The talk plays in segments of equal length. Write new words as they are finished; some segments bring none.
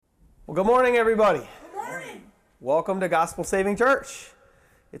Well, good morning, everybody. Good morning. Welcome to Gospel Saving Church.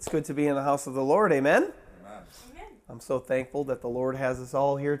 It's good to be in the house of the Lord. Amen? Amen. I'm so thankful that the Lord has us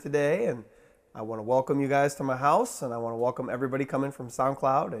all here today, and I want to welcome you guys to my house, and I want to welcome everybody coming from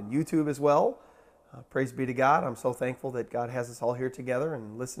SoundCloud and YouTube as well. Praise be to God. I'm so thankful that God has us all here together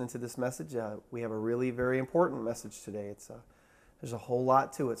and listening to this message. We have a really very important message today. There's a whole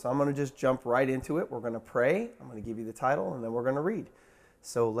lot to it, so I'm going to just jump right into it. We're going to pray. I'm going to give you the title, and then we're going to read.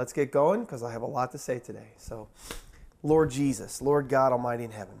 So let's get going because I have a lot to say today. So, Lord Jesus, Lord God Almighty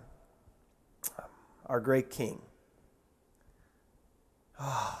in heaven, our great King.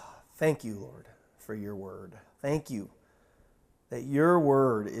 Thank you, Lord, for your word. Thank you that your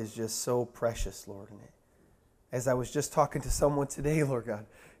word is just so precious, Lord. And as I was just talking to someone today, Lord God,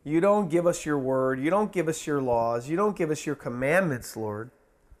 you don't give us your word. You don't give us your laws. You don't give us your commandments, Lord,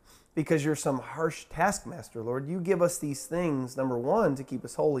 because you're some harsh taskmaster, Lord. You give us these things, number one, to keep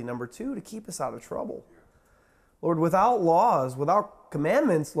us holy. Number two, to keep us out of trouble. Lord, without laws, without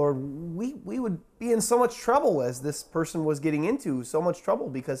commandments, Lord, we would be in so much trouble as this person was getting into, so much trouble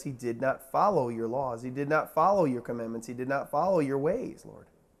because he did not follow your laws. He did not follow your commandments. He did not follow your ways, Lord.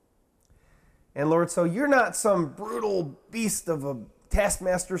 And Lord, so you're not some brutal beast of a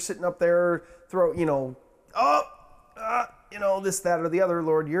taskmaster sitting up there, this, that, or the other,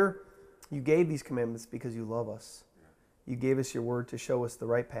 Lord. You gave these commandments because you love us. You gave us your word to show us the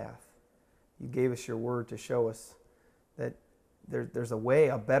right path. You gave us your word to show us that there's a way,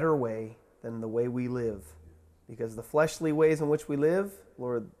 a better way than the way we live. Because the fleshly ways in which we live,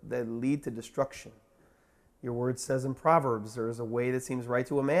 Lord, they lead to destruction. Your word says in Proverbs, there is a way that seems right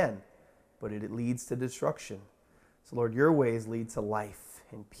to a man, but it leads to destruction. So, Lord, your ways lead to life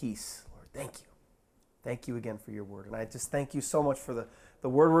and peace. Lord, thank you. Thank you again for your word. And I just thank you so much for the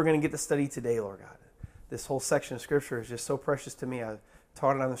word we're going to get to study today, Lord God. This whole section of Scripture is just so precious to me. I've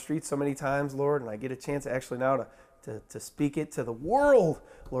taught it on the street so many times, Lord, and I get a chance actually now to speak it to the world.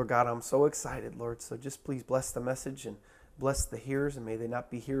 Lord God, I'm so excited, Lord. So just please bless the message and bless the hearers, and may they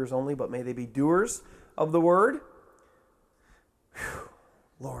not be hearers only, but may they be doers of the word. Whew.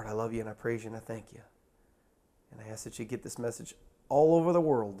 Lord, I love you and I praise you and I thank you. And I ask that you get this message all over the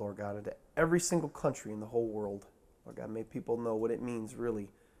world, Lord God, into every single country in the whole world. Lord God, may people know what it means really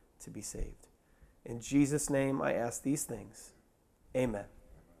to be saved. In Jesus' name, I ask these things. Amen.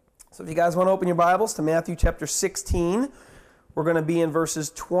 So if you guys want to open your Bibles to Matthew chapter 16, we're going to be in verses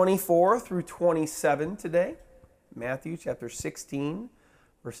 24 through 27 today. Matthew chapter 16,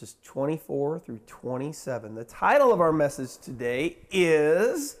 verses 24 through 27. The title of our message today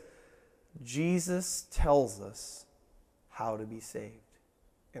is Jesus Tells Us How to Be Saved.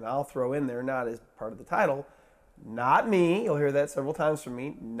 And I'll throw in there, not as part of the title, not me, you'll hear that several times from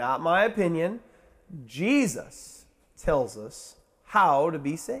me, not my opinion. Jesus tells us how to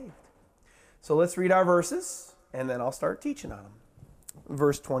be saved. So let's read our verses, and then I'll start teaching on them.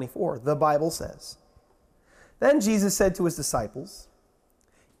 Verse 24, the Bible says, "Then Jesus said to his disciples,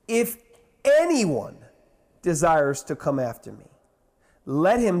 'If anyone desires to come after me,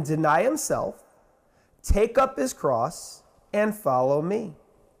 let him deny himself, take up his cross, and follow me.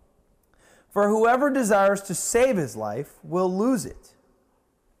 For whoever desires to save his life will lose it.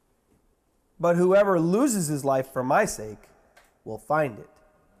 But whoever loses his life for my sake will find it.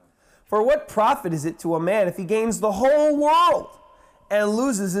 For what profit is it to a man if he gains the whole world and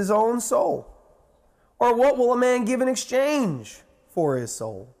loses his own soul? Or what will a man give in exchange for his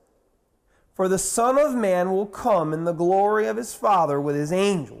soul? For the Son of Man will come in the glory of his Father with his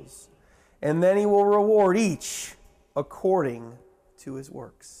angels, and then he will reward each according to his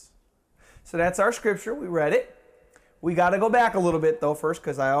works.'" So that's our scripture. We read it. We got to go back a little bit, though, first,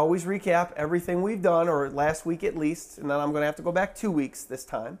 because I always recap everything we've done, or last week at least, and then I'm going to have to go back 2 weeks this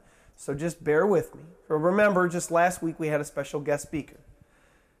time. So just bear with me. So remember, just last week we had a special guest speaker.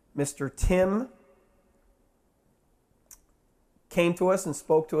 Mr. Tim came to us and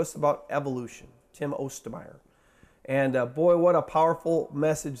spoke to us about evolution, Tim Ostermeyer. And boy, what a powerful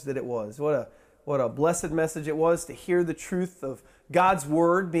message that it was. What a blessed message it was to hear the truth of God's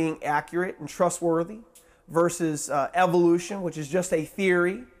word being accurate and trustworthy versus evolution, which is just a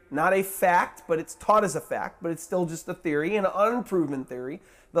theory, not a fact, but it's taught as a fact, but it's still just a theory, an unproven theory.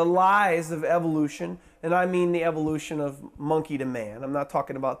 The lies of evolution, and I mean the evolution of monkey to man. I'm not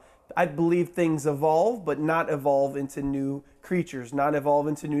talking about, I believe things evolve, but not evolve into new creatures, not evolve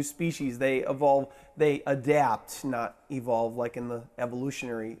into new species. They evolve, they adapt, not evolve like in the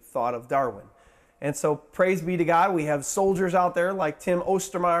evolutionary thought of Darwin. And so praise be to God, we have soldiers out there like Tim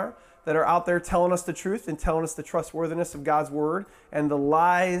Ostermeyer that are out there telling us the truth and telling us the trustworthiness of God's word and the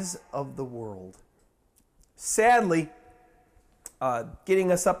lies of the world. Sadly,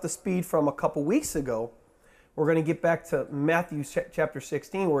 getting us up to speed from a couple weeks ago, we're going to get back to Matthew chapter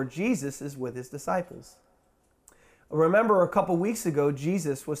 16, where Jesus is with his disciples. Remember, a couple weeks ago,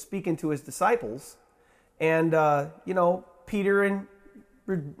 Jesus was speaking to his disciples, and Peter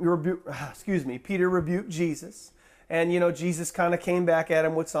rebuked Jesus, and Jesus kind of came back at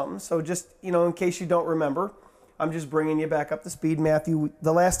him with something. So just in case you don't remember, I'm just bringing you back up to speed. Matthew,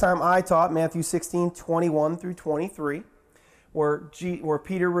 the last time I taught, Matthew 16:21 through 23, where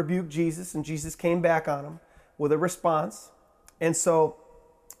Peter rebuked Jesus, and Jesus came back on him with a response. And so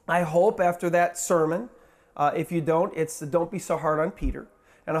I hope after that sermon, if you don't, it's don't be so hard on Peter.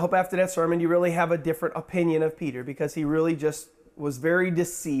 And I hope after that sermon you really have a different opinion of Peter, because he really just was very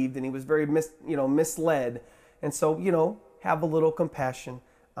deceived and he was very misled. And so, have a little compassion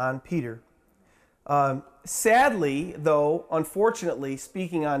on Peter. Sadly, though, unfortunately,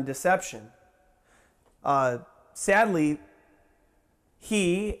 speaking on deception, sadly,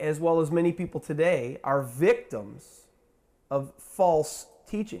 he, as well as many people today, are victims of false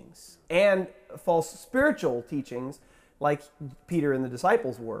teachings and false spiritual teachings like Peter and the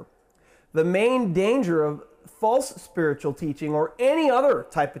disciples were. The main danger of false spiritual teaching, or any other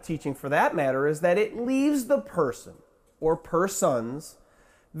type of teaching for that matter, is that it leaves the person or persons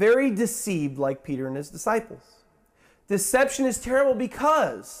very deceived like Peter and his disciples. Deception is terrible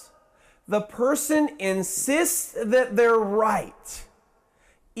because the person insists that they're right,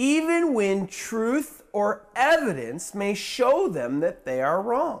 even when truth or evidence may show them that they are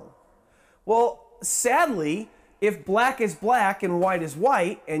wrong. Well, sadly, if black is black and white is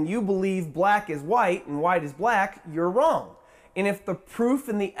white, and you believe black is white and white is black, you're wrong. And if the proof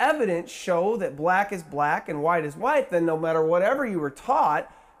and the evidence show that black is black and white is white, then no matter whatever you were taught,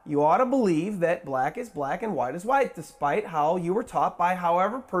 you ought to believe that black is black and white is white, despite how you were taught by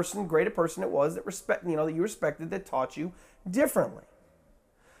however great a person it was that you respected, that taught you differently.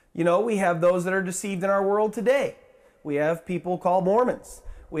 We have those that are deceived in our world today. We have people called Mormons.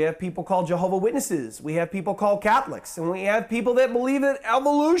 We have people called Jehovah's Witnesses. We have people called Catholics. And we have people that believe that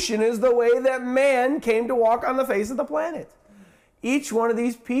evolution is the way that man came to walk on the face of the planet. Each one of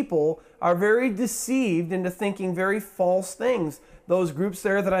these people are very deceived into thinking very false things. Those groups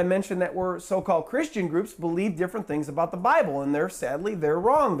there that I mentioned that were so-called Christian groups believe different things about the Bible, and they're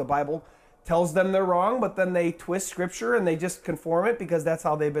wrong. The Bible tells them they're wrong, but then they twist Scripture and they just conform it because that's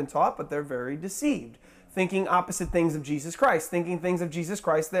how they've been taught, but they're very deceived, thinking opposite things of Jesus Christ, thinking things of Jesus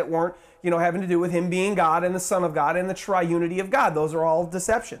Christ that weren't, having to do with him being God and the Son of God and the triunity of God. Those are all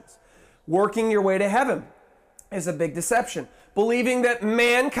deceptions. Working your way to heaven is a big deception. Believing that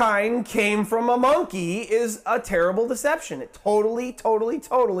mankind came from a monkey is a terrible deception. It totally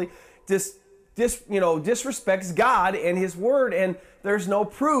disrespects God and his word, and there's no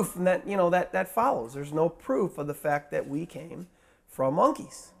proof that follows. There's no proof of the fact that we came from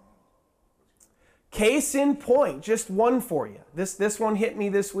monkeys. Case in point, just one for you. This one hit me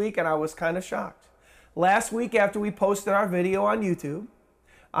this week and I was kind of shocked. Last week after we posted our video on YouTube,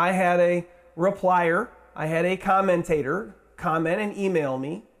 I had a replier, I had a commentator comment and email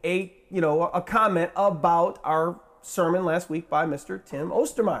me a comment about our sermon last week by Mr. Tim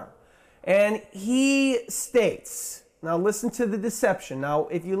Ostermeyer. And he states, now listen to the deception. Now,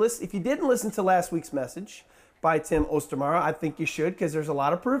 if you didn't listen to last week's message by Tim Ostermeyer, I think you should, because there's a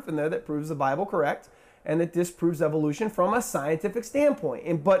lot of proof in there that proves the Bible correct and that disproves evolution from a scientific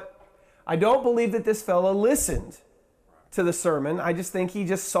standpoint. But I don't believe that this fellow listened to the sermon. I just think he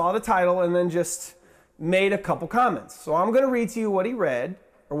just saw the title and then just made a couple comments. So I'm going to read to you what he read,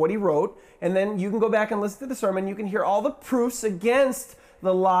 or what he wrote, and then you can go back and listen to the sermon. You can hear all the proofs against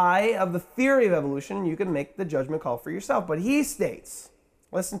the lie of the theory of evolution, and you can make the judgment call for yourself. But he states,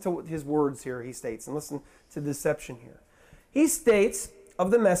 listen to his words here, he states, and listen to the deception here. He states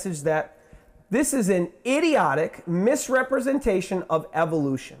of the message that this is an idiotic misrepresentation of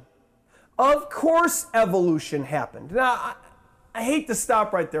evolution. Of course evolution happened. Now, I hate to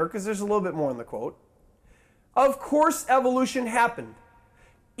stop right there because there's a little bit more in the quote. Of course evolution happened.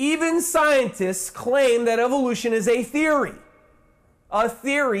 Even scientists claim that evolution is a theory. A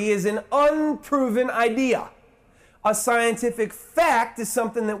theory is an unproven idea. A scientific fact is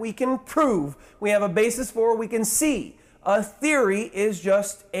something that we can prove. We have a basis for, we can see. A theory is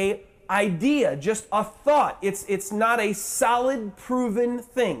just an idea, just a thought. It's not a solid, proven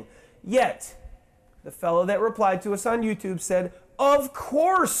thing. Yet, the fellow that replied to us on YouTube said, of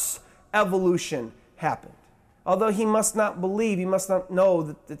course evolution happened. Although he must not believe, he must not know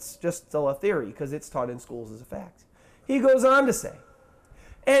that it's just still a theory because it's taught in schools as a fact. He goes on to say,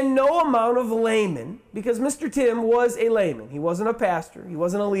 and no amount of layman, because Mr. Tim was a layman. He wasn't a pastor. He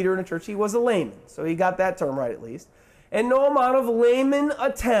wasn't a leader in a church. He was a layman. So he got that term right at least. And no amount of layman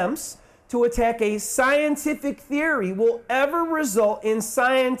attempts to attack a scientific theory will ever result in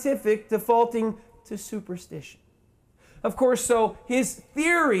scientific defaulting to superstition. Of course, so his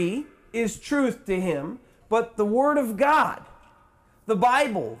theory is truth to him, but the Word of God, the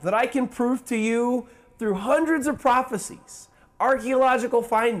Bible, that I can prove to you through hundreds of prophecies, archaeological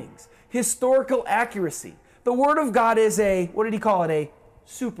findings, historical accuracy, the Word of God is a, what did he call it, a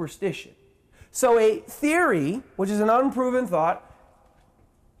superstition. So a theory, which is an unproven thought,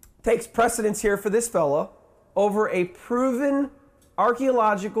 takes precedence here for this fellow over a proven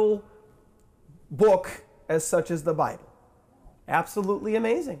archaeological book as such as the Bible. Absolutely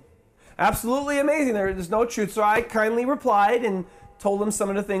amazing. Absolutely amazing. There's no truth. So I kindly replied and told him some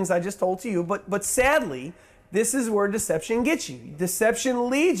of the things I just told to you. But sadly, this is where deception gets you. Deception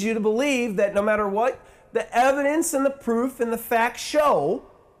leads you to believe that no matter what the evidence and the proof and the facts show,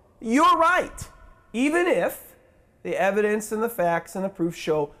 you're right. Even if the evidence and the facts and the proof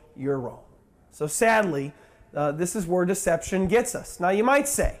show you're wrong. So sadly, this is where deception gets us. Now you might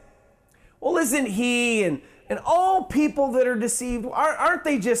say, well, isn't he and all people that are deceived, aren't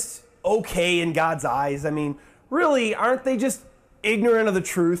they just okay in God's eyes? I mean, really, aren't they just ignorant of the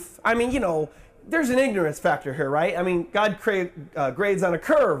truth? I mean, there's an ignorance factor here, right? I mean, God grades on a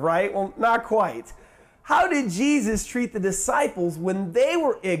curve, right? Well, not quite. How did Jesus treat the disciples when they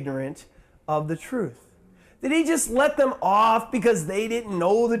were ignorant of the truth? Did he just let them off because they didn't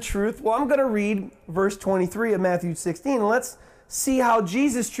know the truth? Well, I'm going to read verse 23 of Matthew 16. Let's see how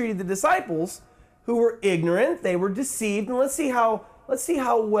Jesus treated the disciples who were ignorant. They were deceived. And let's see how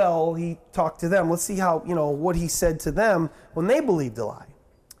well he talked to them. Let's see how, what he said to them when they believed a lie.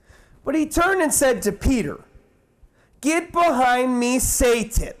 But he turned and said to Peter, "Get behind me,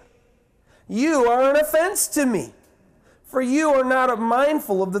 Satan. You are an offense to me, for you are not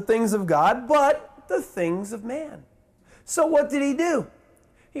mindful of the things of God, but the things of man." So what did he do?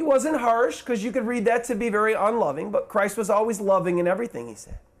 He wasn't harsh, because you could read that to be very unloving, but Christ was always loving in everything he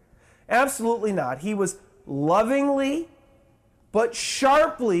said. Absolutely not. He was lovingly but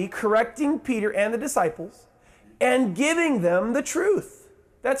sharply correcting Peter and the disciples and giving them the truth.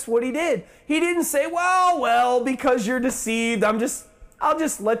 That's what he did. He didn't say, well, because you're deceived, I'll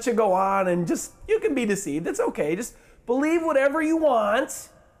just let you go on and you can be deceived. It's okay. Just believe whatever you want.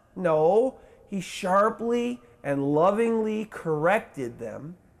 No, he sharply and lovingly corrected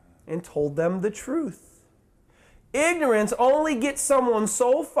them and told them the truth. Ignorance only gets someone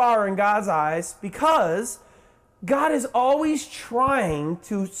so far in God's eyes because God is always trying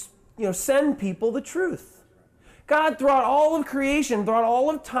to, send people the truth. God, throughout all of creation, throughout all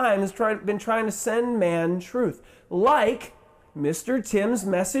of time, has been trying to send man truth. Like Mr. Tim's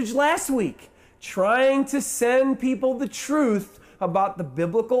message last week, trying to send people the truth about the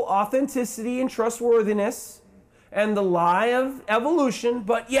biblical authenticity and trustworthiness and the lie of evolution,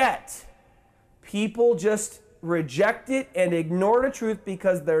 but yet people just reject it and ignore the truth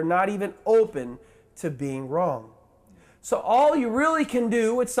because they're not even open to being wrong. So all you really can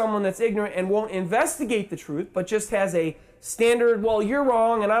do with someone that's ignorant and won't investigate the truth, but just has a standard, well, you're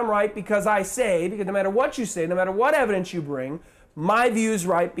wrong and I'm right because I say, because no matter what you say, no matter what evidence you bring, my view is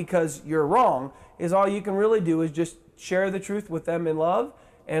right because you're wrong, is all you can really do is just share the truth with them in love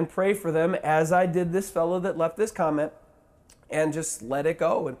and pray for them, as I did this fellow that left this comment, and just let it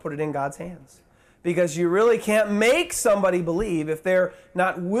go and put it in God's hands. Because you really can't make somebody believe if they're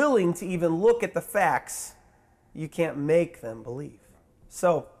not willing to even look at the facts. You can't make them believe.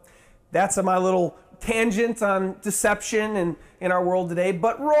 So that's my little tangent on deception in our world today.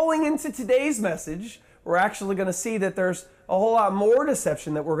 But rolling into today's message, we're actually going to see that there's a whole lot more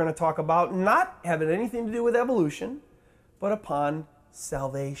deception that we're going to talk about, not having anything to do with evolution, but upon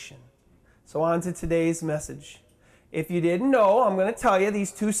salvation. So on to today's message. If you didn't know, I'm going to tell you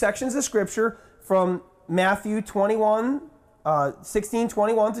these two sections of Scripture from Matthew 16,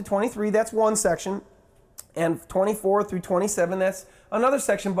 21 to 23, that's one section. And 24 through 27, that's another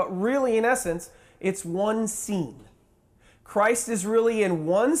section. But really, in essence, it's one scene. Christ is really in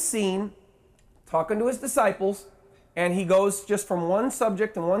one scene talking to his disciples, and he goes just from one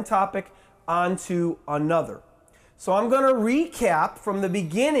subject and one topic onto another. So I'm going to recap from the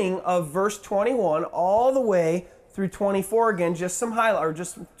beginning of verse 21 all the way through 24 again, just some highlight, or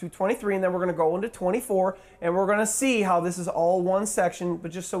just through 23, and then we're going to go into 24, and we're going to see how this is all one section,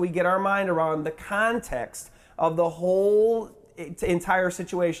 but just so we get our mind around the context of the whole entire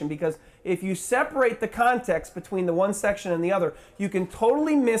situation. Because if you separate the context between the one section and the other, you can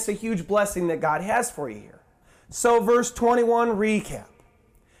totally miss a huge blessing that God has for you here. So verse 21 recap.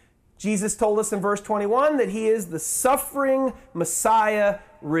 Jesus told us in verse 21 that he is the suffering Messiah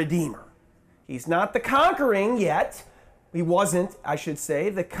Redeemer. He's not the conquering yet, He wasn't, I should say,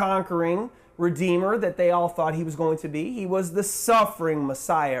 the conquering Redeemer that they all thought he was going to be. He was the suffering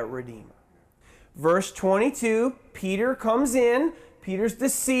Messiah Redeemer. Verse 22, Peter comes in. Peter's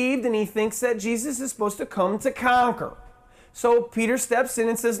deceived, and he thinks that Jesus is supposed to come to conquer. So Peter steps in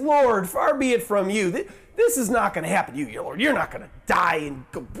and says, Lord, far be it from you. This is not going to happen to you, Lord. You're not going to die and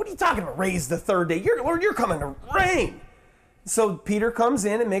go. What are you talking about? Raise the third day. Lord, you're coming to reign. So Peter comes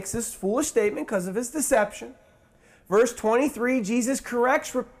in and makes this foolish statement because of his deception. Verse 23, Jesus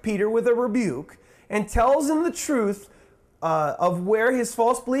corrects Peter with a rebuke and tells him the truth of where his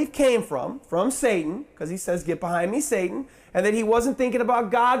false belief came from Satan, because he says, get behind me, Satan, and that he wasn't thinking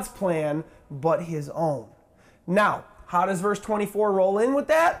about God's plan, but his own. Now, how does verse 24 roll in with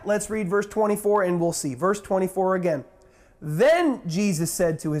that? Let's read verse 24 and we'll see. Verse 24 again. Then Jesus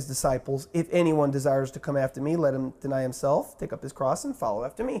said to his disciples, if anyone desires to come after me, let him deny himself, take up his cross, and follow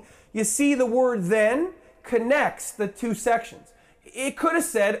after me. You see, the word then connects the two sections. It could have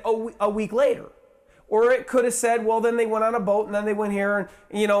said a week later. Or it could have said, well, then they went on a boat and then they went here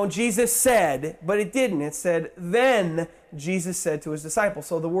and, Jesus said, but it didn't. It said, then Jesus said to his disciples.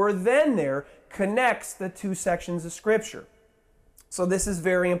 So the word then there connects the two sections of Scripture. So this is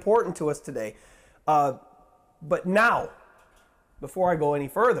very important to us today. But now, before I go any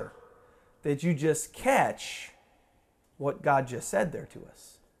further, did you just catch what God just said there to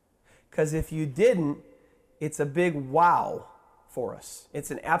us? Because if you didn't, it's a big wow for us.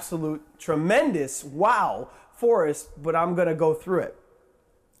 It's an absolute tremendous wow for us, but I'm going to go through it.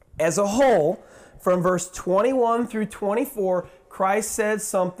 As a whole, from verse 21 through 24, Christ said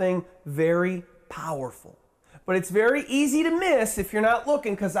something very powerful. But it's very easy to miss if you're not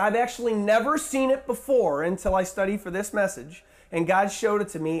looking, because I've actually never seen it before until I studied for this message. And God showed it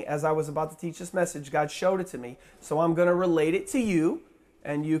to me as I was about to teach this message. God showed it to me. So I'm going to relate it to you,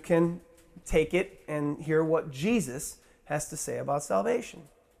 and you can take it and hear what Jesus has to say about salvation.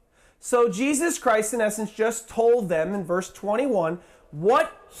 So Jesus Christ, in essence, just told them in verse 21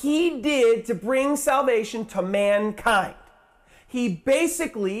 what he did to bring salvation to mankind. He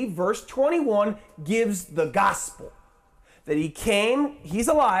basically, verse 21, gives the gospel. That he came, he's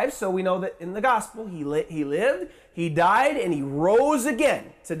alive, so we know that in the gospel he lived, he died, and he rose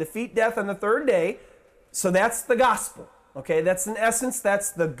again to defeat death on the third day. So that's the gospel. Okay, that's in essence,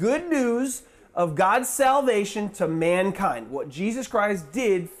 that's the good news of God's salvation to mankind, what Jesus Christ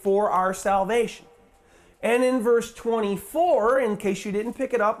did for our salvation. And in verse 24, in case you didn't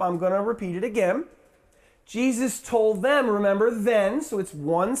pick it up, I'm going to repeat it again. Jesus told them, remember then, so it's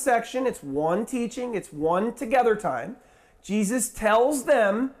one section, it's one teaching, it's one together time. Jesus tells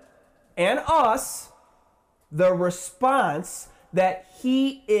them and us the response that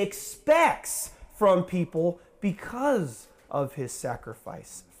he expects from people because of his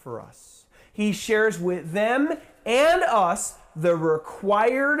sacrifice for us. He shares with them and us the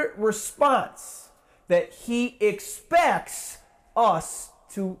required response that he expects us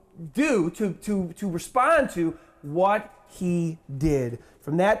to do, to respond to what he did.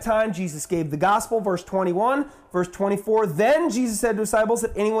 From that time, Jesus gave the gospel, verse 21, verse 24. Then Jesus said to his disciples,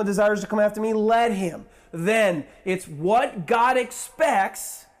 if anyone desires to come after me, let him. Then it's what God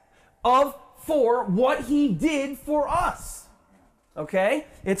expects for what he did for us. Okay?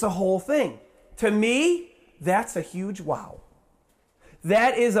 It's a whole thing. To me, that's a huge wow.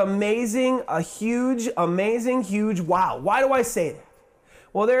 That is amazing, a huge, amazing, huge wow. Why do I say that?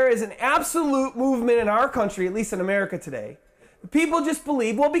 Well, there is an absolute movement in our country, at least in America today. People just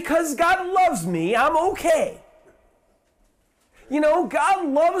believe, well, because God loves me, I'm okay. God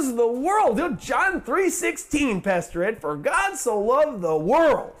loves the world. John 3:16, Pastor Ed, for God so loved the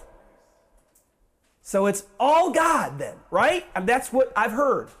world. So it's all God then, right? And that's what I've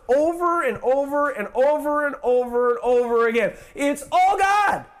heard over and over and over and over and over again. It's all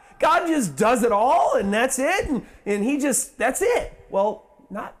God. God just does it all and that's it. And that's it. Well,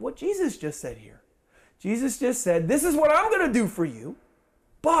 not what Jesus just said here. Jesus just said, this is what I'm going to do for you,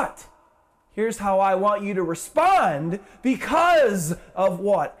 but here's how I want you to respond because of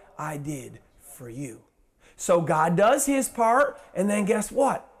what I did for you. So God does his part, and then guess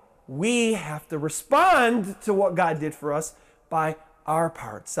what? We have to respond to what God did for us by our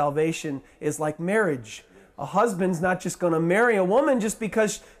part. Salvation is like marriage. A husband's not just going to marry a woman just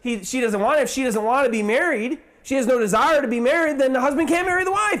because she doesn't want it. If she doesn't want to be married, she has no desire to be married, then the husband can't marry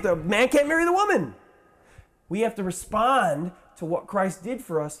the wife. The man can't marry the woman. We have to respond to what Christ did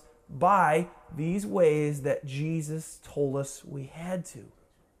for us by these ways that Jesus told us we had to.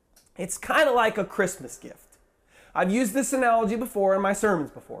 It's kind of like a Christmas gift. I've used this analogy before in my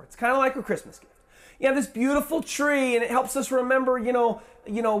sermons before. It's kind of like a Christmas gift. You have this beautiful tree, and it helps us remember,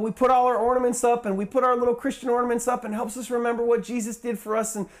 we put all our ornaments up, and we put our little Christian ornaments up, and helps us remember what Jesus did for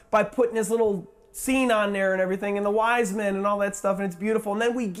us, and by putting his little scene on there and everything, and the wise men and all that stuff, and it's beautiful. And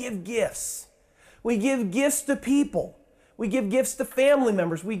then we give gifts. We give gifts to people. We give gifts to family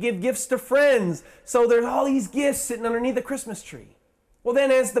members. We give gifts to friends. So there's all these gifts sitting underneath the Christmas tree. Well,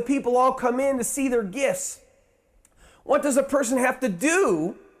 then as the people all come in to see their gifts, what does a person have to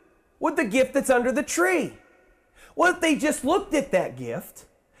do with the gift that's under the tree? What if they just looked at that gift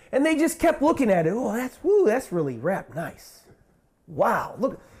and they just kept looking at it? Oh, that's really wrapped nice. Wow,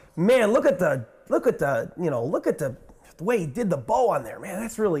 look at the way he did the bow on there. Man,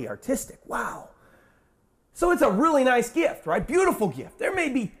 that's really artistic. Wow. So it's a really nice gift, right? Beautiful gift. There may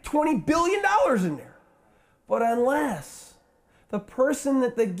be $20 billion in there. But unless the person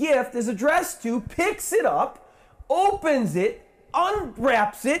that the gift is addressed to picks it up, opens it,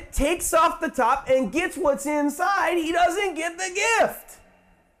 unwraps it, takes off the top, and gets what's inside, he doesn't get the gift.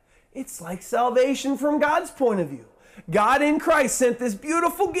 It's like salvation from God's point of view. God in Christ sent this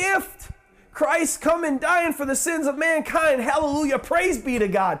beautiful gift. Christ coming, dying for the sins of mankind. Hallelujah. Praise be to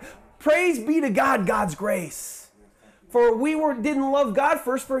God. Praise be to God, God's grace. For we didn't love God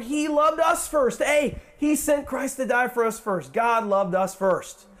first, for he loved us first. Hey, he sent Christ to die for us first. God loved us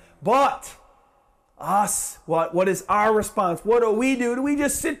first. But us, what is our response? What do we do? Do we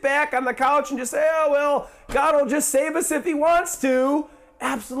just sit back on the couch and just say, oh, well, God will just save us if he wants to?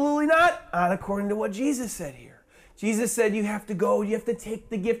 Absolutely not. Not according to what Jesus said here. Jesus said you have to go, you have to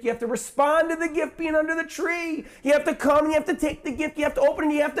take the gift, you have to respond to the gift being under the tree. You have to come, you have to take the gift, you have to open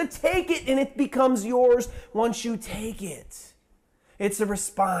it, you have to take it, and it becomes yours once you take it. It's a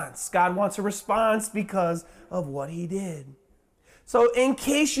response. God wants a response because of what he did. So in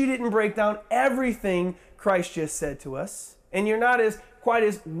case you didn't break down everything Christ just said to us, and you're not quite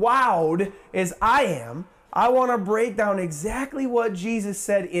as wowed as I am, I want to break down exactly what Jesus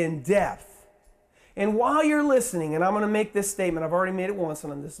said in depth. And while you're listening, and I'm going to make this statement, I've already made it once,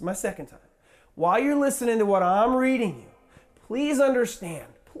 and this is my second time. While you're listening to what I'm reading you, please understand,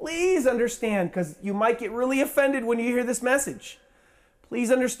 because you might get really offended when you hear this message.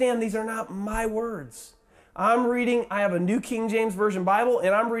 Please understand, these are not my words. I have a New King James Version Bible,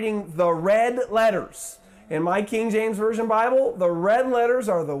 and I'm reading the red letters. In my King James Version Bible, the red letters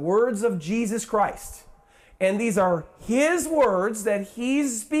are the words of Jesus Christ. And these are his words that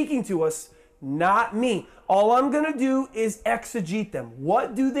he's speaking to us, not me. All I'm going to do is exegete them.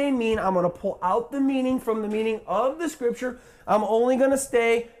 What do they mean? I'm going to pull out the meaning from the meaning of the scripture. I'm only going to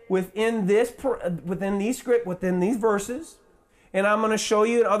stay within these verses. And I'm going to show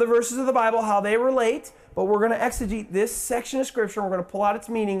you in other verses of the Bible how they relate. But we're going to exegete this section of scripture. We're going to pull out its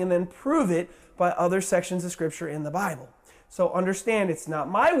meaning and then prove it by other sections of scripture in the Bible. So understand, it's not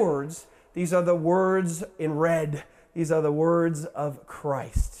my words. These are the words in red. These are the words of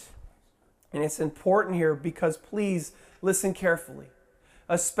Christ. And it's important here because, please listen carefully.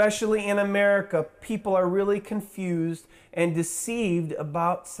 Especially in America, people are really confused and deceived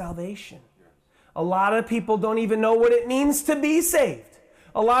about salvation. A lot of people don't even know what it means to be saved.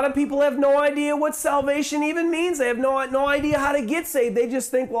 A lot of people have no idea what salvation even means. They have no idea how to get saved. They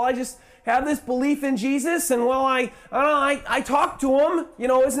just think, well, I just have this belief in Jesus, and well, I talk to him.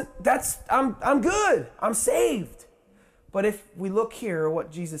 I'm good. I'm saved. But if we look here,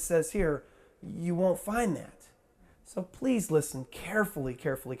 what Jesus says here, you won't find that. So please listen carefully,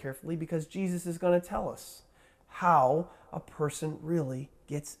 because Jesus is going to tell us how a person really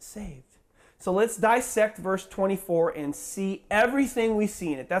gets saved. So let's dissect verse 24 and see everything we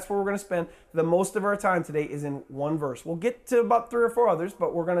see in it. That's where we're going to spend the most of our time today, is in one verse. We'll get to about 3 or 4 others,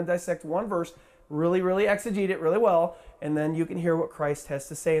 but we're going to dissect one verse, really exegete it really well, and then you can hear what Christ has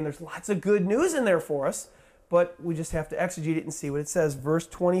to say. And there's lots of good news in there for us, but we just have to exegete it and see what it says. Verse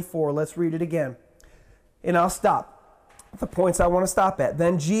 24, let's read it again. And I'll stop at the points I want to stop at.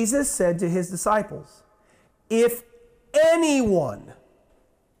 Then Jesus said to his disciples, if anyone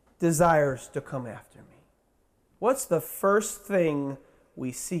desires to come after me. What's the first thing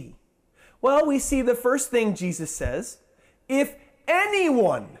we see? Well, we see the first thing Jesus says, if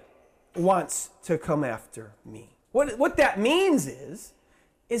anyone wants to come after me. What that means is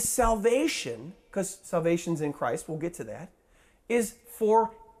salvation, because salvation's in Christ, we'll get to that, is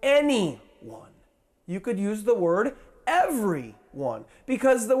for anyone. You could use the word everyone,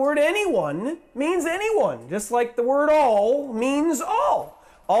 because the word anyone means anyone, just like the word all means all.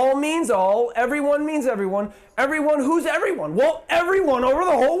 All means all, everyone means everyone. Everyone, who's everyone? Well, everyone over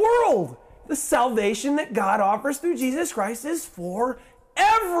the whole world. The salvation that God offers through Jesus Christ is for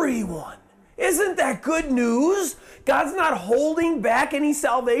everyone. Isn't that good news? God's not holding back any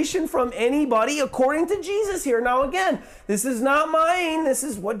salvation from anybody according to Jesus here. Now again, this is not mine. This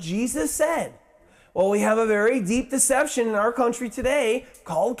is what Jesus said. Well, we have a very deep deception in our country today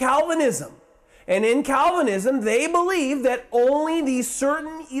called Calvinism. And in Calvinism, they believe that only these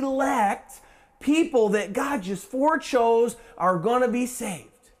certain elect people that God just forechose are going to be saved.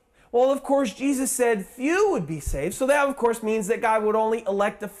 Well, of course, Jesus said few would be saved. So that, of course, means that God would only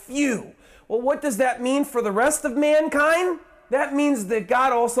elect a few. Well, what does that mean for the rest of mankind? That means that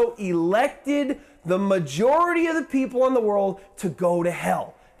God also elected the majority of the people in the world to go to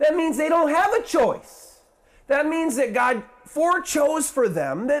hell. That means they don't have a choice. That means that God forechose for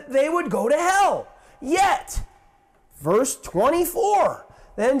them that they would go to hell. Yet, verse 24,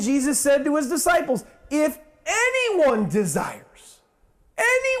 then Jesus said to his disciples, if anyone desires,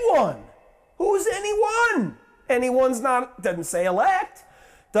 anyone, who's anyone? Anyone's not, doesn't say elect,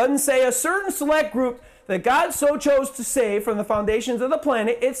 doesn't say a certain select group that God so chose to save from the foundations of the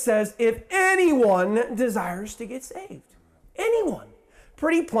planet. It says if anyone desires to get saved. Anyone.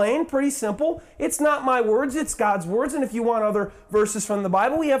 Pretty plain, pretty simple. It's not my words, it's God's words. And if you want other verses from the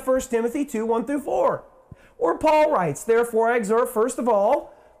Bible, we have 1 Timothy 2, 1 through 4. Or Paul writes, therefore I exhort first of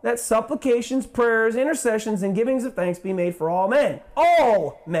all that supplications, prayers, intercessions, and givings of thanks be made for all men.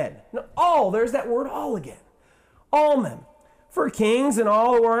 All men. No, all, there's that word all again. All men. For kings and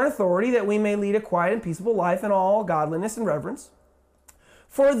all who are in authority, that we may lead a quiet and peaceable life in all godliness and reverence.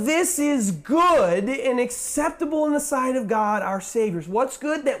 For this is good and acceptable in the sight of God our Savior. What's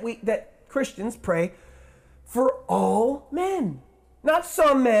good? That Christians pray for all men, not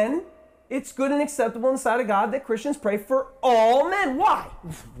some men. It's good and acceptable in the sight of God that Christians pray for all men. Why?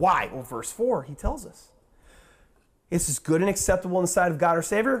 Why? Well, verse 4, he tells us. This is good and acceptable in the sight of God our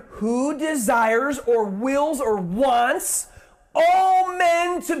Savior, who desires or wills or wants all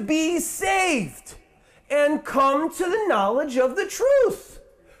men to be saved and come to the knowledge of the truth.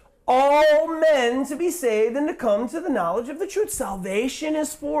 All men to be saved and to come to the knowledge of the truth. Salvation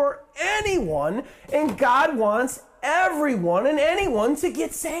is for anyone, and God wants everyone and anyone to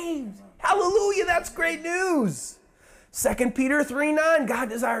get saved. Hallelujah, that's great news. 2 Peter 3:9, God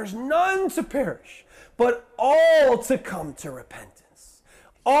desires none to perish, but all to come to repentance.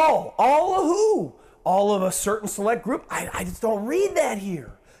 All of who? All of a certain select group? I just don't read that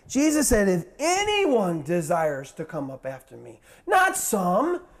here. Jesus said, if anyone desires to come up after me, not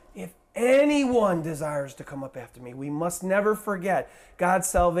some, if anyone desires to come up after me. We must never forget God's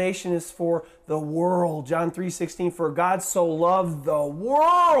salvation is for the world. John 3:16, for God so loved the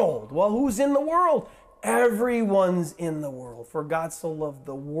world. Well, who's in the world? Everyone's in the world. For God so loved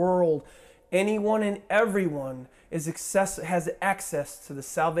the world. Anyone and everyone has access to the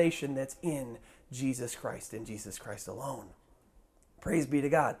salvation that's in Jesus Christ and Jesus Christ alone. Praise be to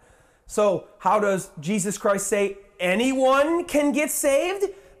God. So how does Jesus Christ say anyone can get saved?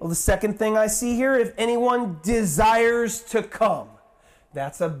 Well, the second thing I see here, if anyone desires to come.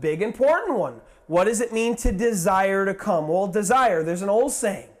 That's a big important one. What does it mean to desire to come? Well, desire, there's an old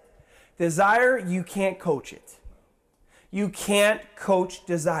saying. Desire, you can't coach it. You can't coach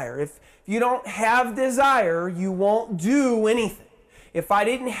desire. If you don't have desire, you won't do anything. If I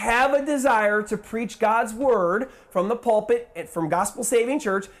didn't have a desire to preach God's word from the pulpit and from Gospel Saving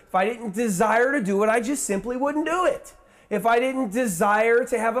Church, if I didn't desire to do it, I just simply wouldn't do it. If I didn't desire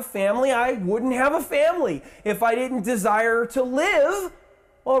to have a family, I wouldn't have a family. If I didn't desire to live,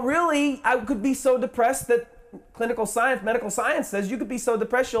 well, really, I could be so depressed that clinical science, medical science says you could be so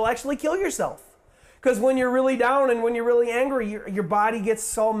depressed you'll actually kill yourself. Because when you're really down and when you're really angry, your body gets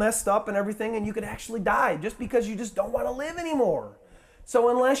so messed up and everything, and you could actually die just because you just don't want to live anymore. So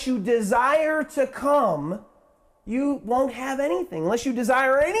unless you desire to come, you won't have anything. Unless you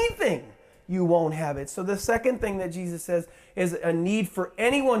desire anything, you won't have it. So the second thing that Jesus says is a need for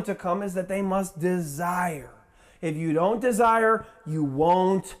anyone to come is that they must desire. If you don't desire, you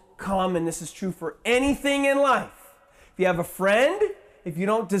won't come. And this is true for anything in life. If you have a friend, if you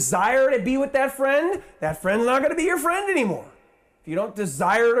don't desire to be with that friend's not going to be your friend anymore. If you don't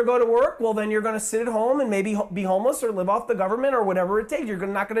desire to go to work, well, then you're going to sit at home and maybe be homeless or live off the government or whatever it takes. You're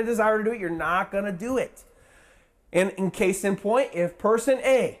not going to desire to do it. You're not going to do it. And in case in point, if person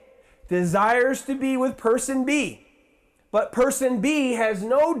A desires to be with person B, but person B has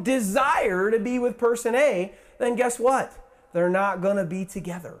no desire to be with person A, then guess what? They're not going to be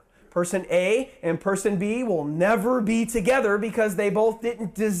together. Person A and person B will never be together because they both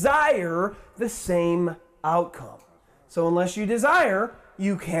didn't desire the same outcome. So unless you desire,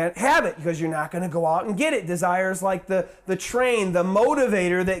 you can't have it because you're not going to go out and get it. Desire is like the train, the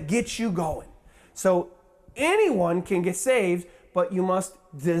motivator that gets you going. So anyone can get saved, but you must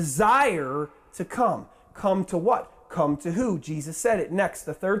desire to come. Come to what? Come to who? Jesus said it. Next,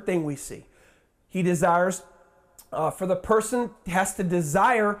 the third thing we see. He desires, for the person has to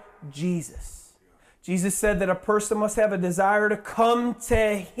desire Jesus. Jesus said that a person must have a desire to come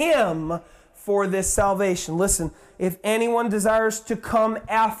to him for this salvation. Listen, if anyone desires to come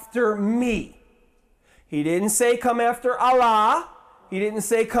after me, he didn't say come after Allah. He didn't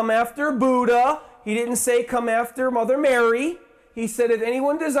say come after Buddha. He didn't say come after Mother Mary. He said if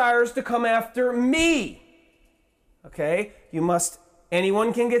anyone desires to come after me. Okay?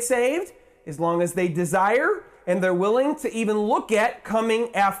 Anyone can get saved as long as they desire and they're willing to even look at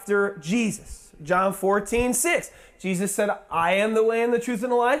coming after Jesus. John 14:6. Jesus said, I am the way and the truth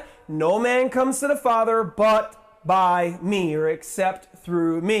and the life. No man comes to the Father but by me, or except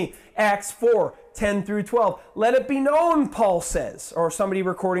through me. Acts 4:10 through 12. Let it be known, Paul says, or somebody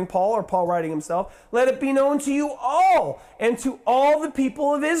recording Paul or Paul writing himself, let it be known to you all and to all the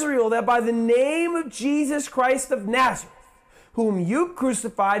people of Israel that by the name of Jesus Christ of Nazareth, whom you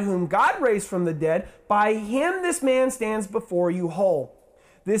crucified, whom God raised from the dead, by him this man stands before you whole.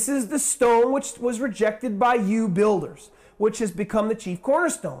 This is the stone which was rejected by you builders, which has become the chief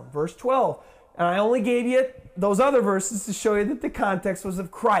cornerstone. Verse 12. And I only gave you those other verses to show you that the context was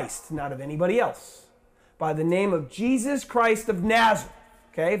of Christ, not of anybody else. By the name of Jesus Christ of Nazareth.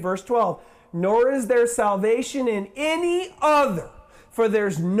 Okay, verse 12. Nor is there salvation in any other, for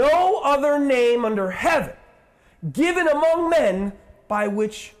there's no other name under heaven given among men by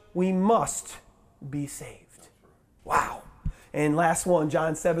which we must be saved. Wow. And last one,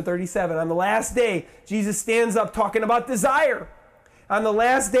 John 7:37. On the last day, Jesus stands up talking about desire. On the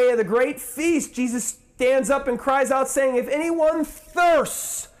last day of the great feast, Jesus stands up and cries out saying, if anyone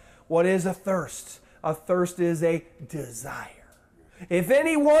thirsts, what is a thirst? A thirst is a desire. If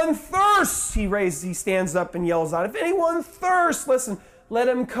anyone thirsts, he stands up and yells out, if anyone thirsts, listen, let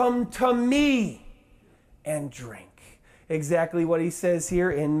him come to me and drink. Exactly what he says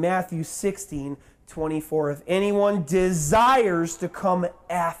here in Matthew 16:24. If anyone desires to come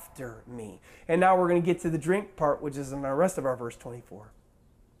after me. And now we're going to get to the drink part, which is in the rest of our verse 24.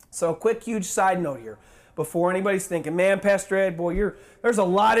 So a quick, huge side note here. Before anybody's thinking, man, Pastor Ed, boy, there's a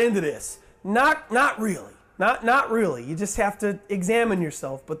lot into this. Not really. Not really. You just have to examine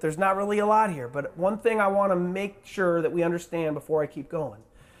yourself, but there's not really a lot here. But one thing I want to make sure that we understand before I keep going.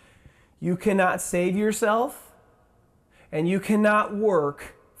 You cannot save yourself, and you cannot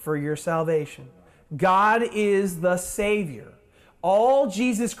work for your salvation. God is the Savior. All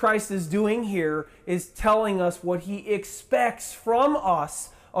Jesus Christ is doing here is telling us what he expects from us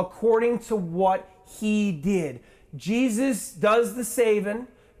according to what he did. Jesus does the saving.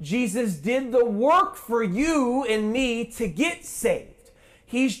 Jesus did the work for you and me to get saved.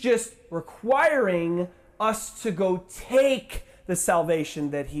 He's just requiring us to go take the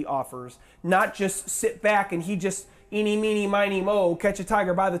salvation that he offers, not just sit back and he just eeny, meeny, miny, mo, catch a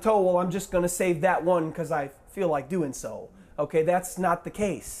tiger by the toe. Well, I'm just going to save that one because I feel like doing so. Okay, that's not the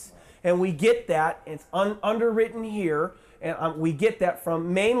case. And we get that, it's underwritten here, and we get that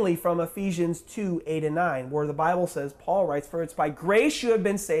mainly from Ephesians 2:8-9, where the Bible says, Paul writes, for it's by grace you have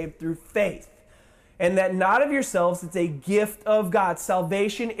been saved through faith, and that not of yourselves, it's a gift of God.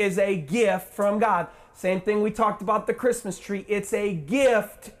 Salvation is a gift from God. Same thing we talked about the Christmas tree. It's a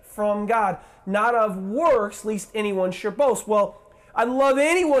gift from God, not of works, lest anyone should boast. Well, I'd love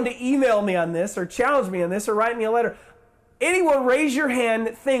anyone to email me on this or challenge me on this or write me a letter. Anyone raise your hand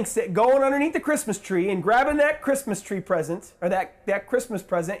that thinks that going underneath the Christmas tree and grabbing that Christmas tree present or that Christmas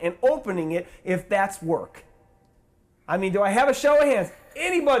present and opening it, if that's work? I mean, do I have a show of hands?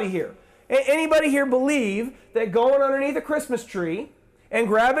 Anybody here? Anybody here believe that going underneath a Christmas tree and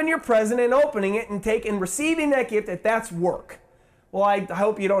grabbing your present and opening it and receiving that gift, that that's work? Well, I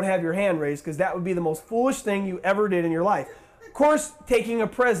hope you don't have your hand raised, because that would be the most foolish thing you ever did in your life. Of course, taking a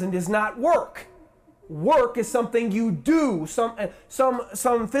present is not work. Work is something you do,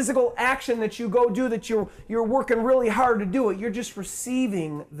 some physical action that you go do that you're working really hard to do it. You're just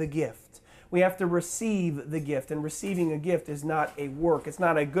receiving the gift. We have to receive the gift, and receiving a gift is not a work. It's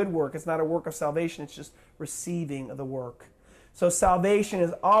not a good work. It's not a work of salvation. It's just receiving the work. So salvation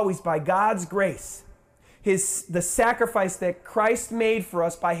is always by God's grace. The sacrifice that Christ made for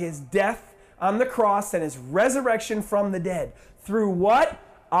us by his death on the cross and his resurrection from the dead. Through what?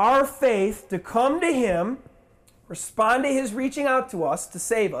 Our faith to come to him, respond to his reaching out to us to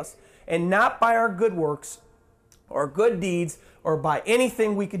save us, and not by our good works or good deeds or by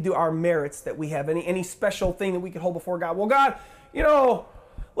anything we could do, our merits that we have, any special thing that we could hold before God. Well, God,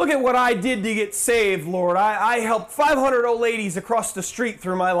 look at what I did to get saved, Lord. I helped 500 old ladies across the street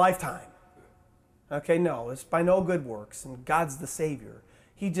through my lifetime. Okay, no, it's by no good works, and God's the Savior.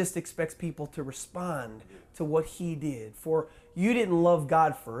 He just expects people to respond to what He did. For you didn't love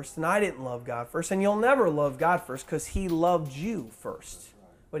God first, and I didn't love God first, and you'll never love God first because He loved you first.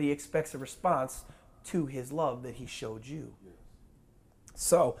 But He expects a response to His love that He showed you.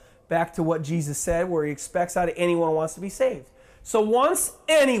 So, back to what Jesus said, where He expects out of anyone who wants to be saved. So once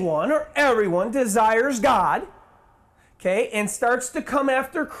anyone or everyone desires God, okay, and starts to come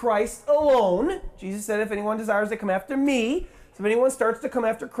after Christ alone, Jesus said, if anyone desires to come after me, so if anyone starts to come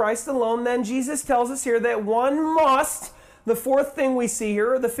after Christ alone, then Jesus tells us here that one must, the fourth thing we see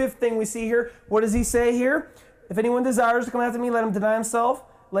here, or the fifth thing we see here, what does He say here? If anyone desires to come after me, let him deny himself.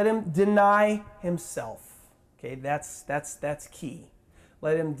 Let him deny himself. Okay, that's key.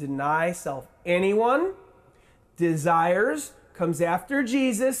 Let him deny self. Anyone desires, comes after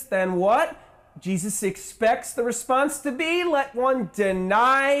Jesus, then what? Jesus expects the response to be, let one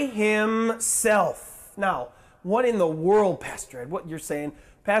deny himself. Now, what in the world, Pastor Ed? What you're saying,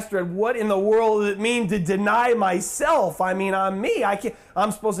 Pastor Ed, what in the world does it mean to deny myself? I mean, I'm me.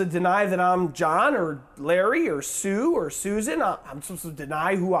 I'm supposed to deny that I'm John or Larry or Sue or Susan. I'm supposed to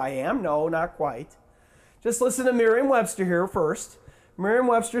deny who I am? No, not quite. Just listen to Merriam-Webster here first.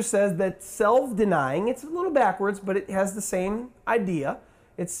 Merriam-Webster says that self-denying, it's a little backwards, but it has the same idea.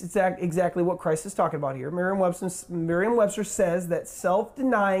 It's exactly what Christ is talking about here. Merriam-Webster says that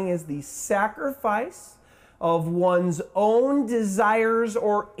self-denying is the sacrifice of one's own desires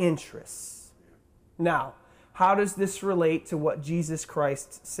or interests. Now, how does this relate to what Jesus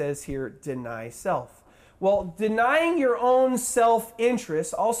Christ says here, deny self? Well, denying your own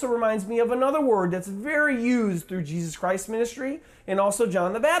self-interest also reminds me of another word that's very used through Jesus Christ's ministry and also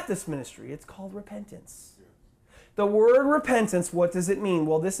John the Baptist's ministry. It's called repentance. The word repentance, what does it mean?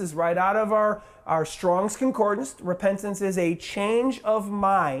 Well, this is right out of our Strong's Concordance. Repentance is a change of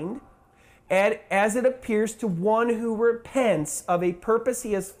mind as it appears to one who repents of a purpose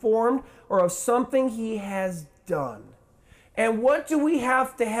he has formed or of something he has done. And what do we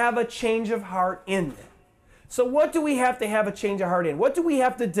have to have a change of heart in? So what do we have to have a change of heart in? What do we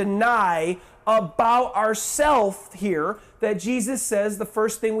have to deny about ourselves here that Jesus says the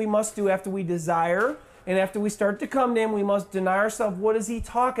first thing we must do after we desire and after we start to come to Him, we must deny ourselves? What is He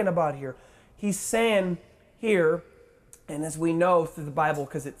talking about here? He's saying here, and as we know through the Bible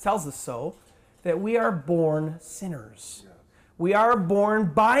because it tells us so, that we are born sinners. We are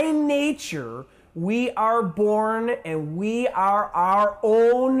born by nature. We are born and we are our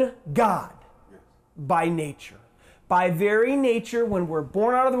own God. By nature. By very nature, when we're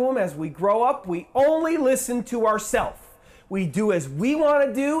born out of the womb, as we grow up, we only listen to ourselves. We do as we want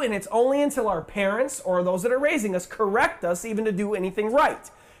to do, and it's only until our parents or those that are raising us correct us even to do anything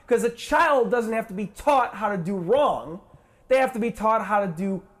right. Because a child doesn't have to be taught how to do wrong. They have to be taught how to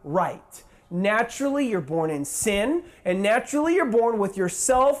do right. Naturally, you're born in sin, and naturally, you're born with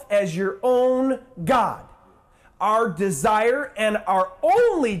yourself as your own God. Our desire and our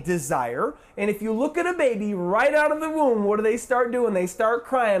only desire, and if you look at a baby right out of the womb, what do they start doing? They start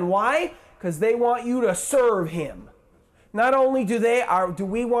crying. Why? Because they want you to serve Him. Not only do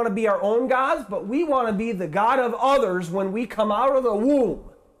we want to be our own gods, but we want to be the God of others when we come out of the womb.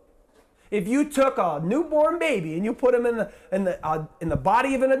 If you took a newborn baby and you put him in the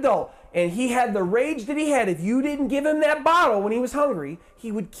body of an adult, and he had the rage that he had, if you didn't give him that bottle when he was hungry,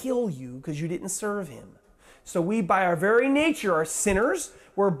 he would kill you because you didn't serve him. So we, by our very nature, are sinners.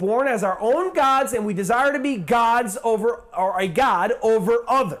 We're born as our own gods, and we desire to be gods over, or a God over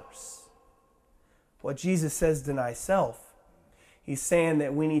others. What Jesus says, deny self. He's saying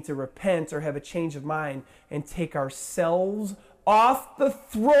that we need to repent or have a change of mind and take ourselves off the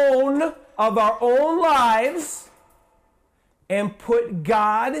throne of our own lives and put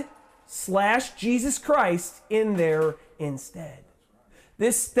God/Jesus Christ in there instead.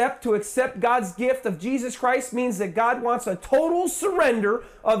 This step to accept God's gift of Jesus Christ means that God wants a total surrender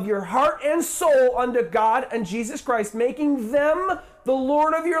of your heart and soul unto God and Jesus Christ, making them the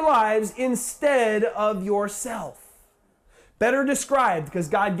Lord of your lives instead of yourself. Better described, because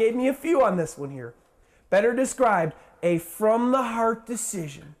God gave me a few on this one here. Better described, a from the heart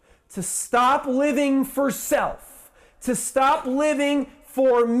decision to stop living for self, to stop living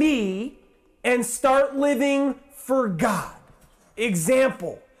for me and start living for God.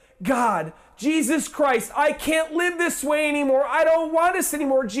 Example, God, Jesus Christ, I can't live this way anymore. I don't want this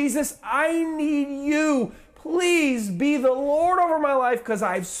anymore. Jesus, I need you. Please be the Lord over my life because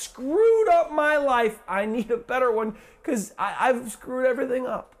I've screwed up my life. I need a better one because I've screwed everything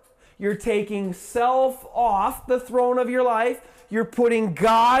up. You're taking self off the throne of your life. You're putting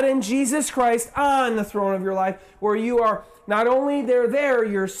God and Jesus Christ on the throne of your life, where you are not only they're there,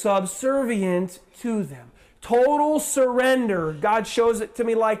 you're subservient to them. Total surrender. God shows it to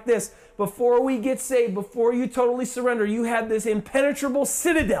me like this. Before we get saved, before you totally surrender, you have this impenetrable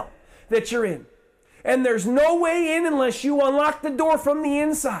citadel that you're in. And there's no way in unless you unlock the door from the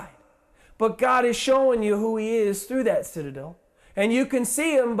inside. But God is showing you who He is through that citadel. And you can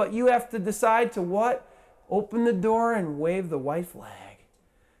see Him, but you have to decide to what? Open the door and wave the white flag.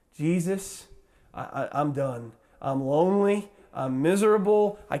 Jesus, I'm done. I'm lonely. I'm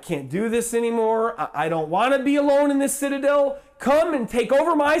miserable. I can't do this anymore. I don't want to be alone in this citadel. Come and take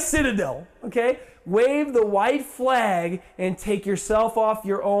over my citadel. Okay? Wave the white flag and take yourself off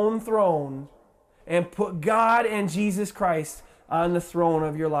your own throne and put God and Jesus Christ on the throne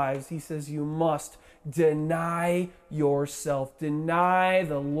of your lives. He says you must deny yourself. Deny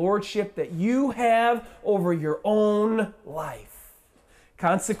the lordship that you have over your own life.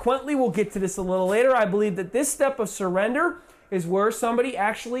 Consequently, we'll get to this a little later. I believe that this step of surrender is where somebody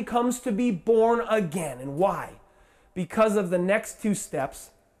actually comes to be born again. And why? Because of the next two steps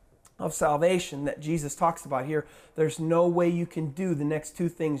of salvation that Jesus talks about here. There's no way you can do the next two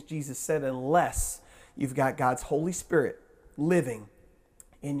things Jesus said unless you've got God's Holy Spirit living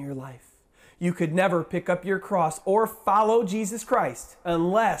in your life. You could never pick up your cross or follow Jesus Christ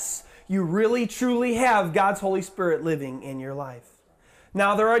unless you really truly have God's Holy Spirit living in your life.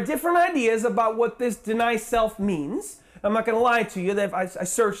 Now, there are different ideas about what this deny self means. I'm not going to lie to you that I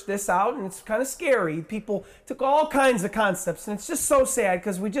searched this out, and it's kind of scary. People took all kinds of concepts, and it's just so sad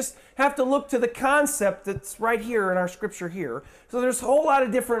because we just have to look to the concept that's right here in our scripture here. So there's a whole lot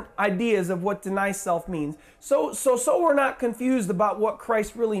of different ideas of what deny self means. So we're not confused about what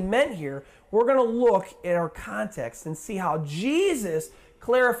Christ really meant here. We're going to look at our context and see how Jesus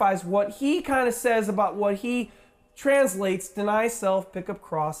clarifies what He kind of says about what He translates deny self, pick up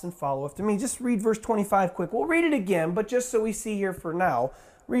cross, and follow after me. Just read verse 25 quick. We'll read it again, but just so we see here for now,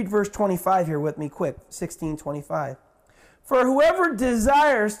 read verse 25 here with me quick, 16:25. For whoever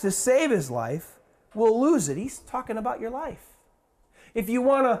desires to save his life will lose it. He's talking about your life. If you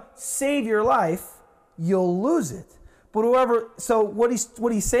want to save your life, you'll lose it. But so what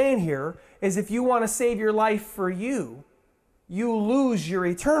he's saying here is if you want to save your life for you lose your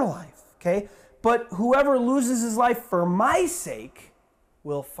eternal life, okay? But whoever loses his life for my sake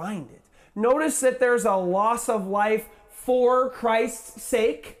will find it. Notice that there's a loss of life for Christ's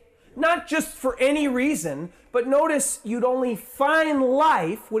sake, not just for any reason, but notice you'd only find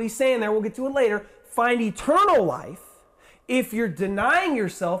life, what he's saying there, we'll get to it later, find eternal life if you're denying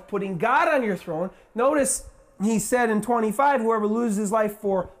yourself, putting God on your throne. Notice he said in 25, whoever loses his life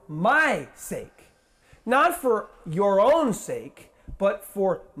for my sake, not for your own sake, but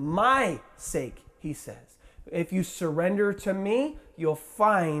for my sake, he says. If you surrender to me, you'll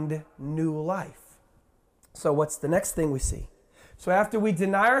find new life. So what's the next thing we see? So after we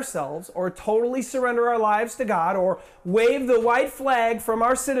deny ourselves or totally surrender our lives to God or wave the white flag from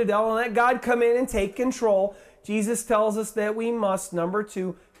our citadel and let God come in and take control, Jesus tells us that we must, number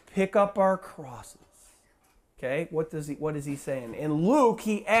 2, pick up our crosses. Okay, what is he saying? In Luke,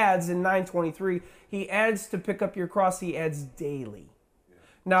 he adds in 9:23, he adds to pick up your cross, he adds daily.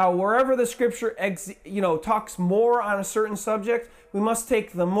 Now, wherever the scripture talks more on a certain subject, we must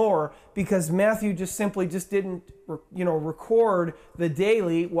take the more because Matthew just didn't record the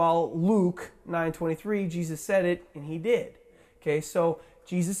daily, while Luke 9:23, Jesus said it and he did. Okay, so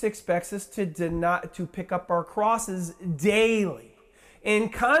Jesus expects us to pick up our crosses daily. In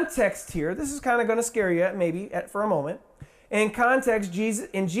context here, this is kind of going to scare you maybe for a moment. In context,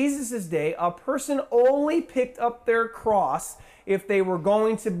 in Jesus' day, a person only picked up their cross if they were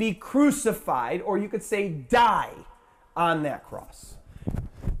going to be crucified, or you could say die on that cross.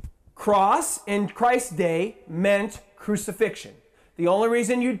 Cross in Christ's day meant crucifixion. The only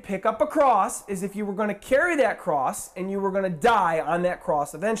reason you'd pick up a cross is if you were going to carry that cross and you were going to die on that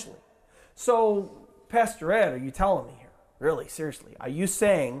cross eventually. So, Pastor Ed, are you telling me here? Really, seriously, are you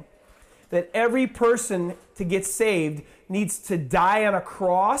saying that every person to get saved needs to die on a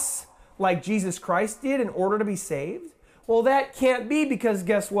cross like Jesus Christ did in order to be saved? Well, that can't be because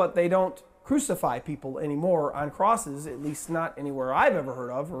guess what? They don't crucify people anymore on crosses, at least not anywhere I've ever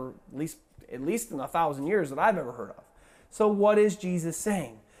heard of, or at least in 1,000 years that I've ever heard of. So what is Jesus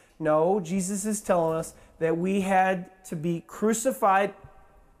saying? No, Jesus is telling us that we had to be crucified.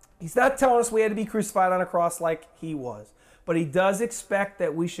 He's not telling us we had to be crucified on a cross like he was. But he does expect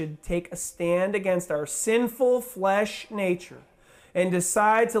that we should take a stand against our sinful flesh nature and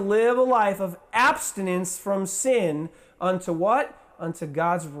decide to live a life of abstinence from sin unto what? unto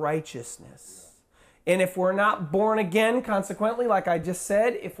God's righteousness. And if we're not born again, consequently, like I just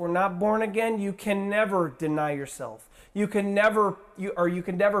said, if we're not born again, you can never deny yourself. You can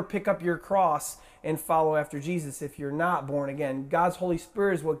never pick up your cross and follow after Jesus if you're not born again. God's Holy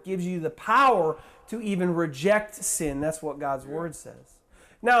Spirit is what gives you the power to even reject sin. That's what God's Word says.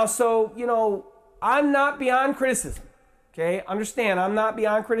 Now, so, I'm not beyond criticism. Okay? Understand, I'm not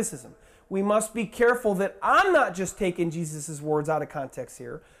beyond criticism. We must be careful that I'm not just taking Jesus' words out of context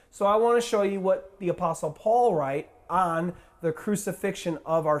here. So I want to show you what the Apostle Paul writes on the crucifixion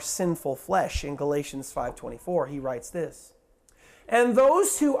of our sinful flesh in Galatians 5:24. He writes this. And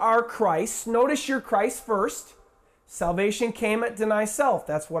those who are Christ, notice you're Christ first. Salvation came at deny self.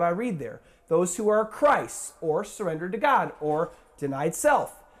 That's what I read there. Those who are Christ, or surrendered to God, or denied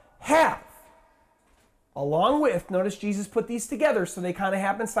self, have, along with, notice Jesus put these together so they kind of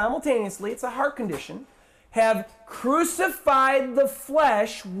happen simultaneously. It's a heart condition. Have crucified the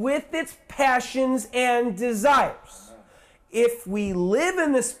flesh with its passions and desires. If we live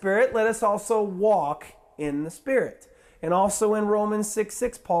in the Spirit, let us also walk in the Spirit. And also in Romans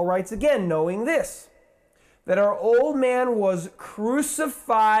 6:6, Paul writes again, knowing this, that our old man was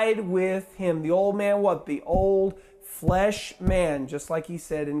crucified with him. The old man what? The old flesh man, just like he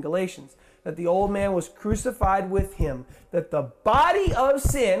said in Galatians. That the old man was crucified with him. That the body of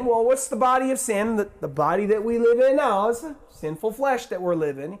sin, well, what's the body of sin? The body that we live in now is the sinful flesh that we're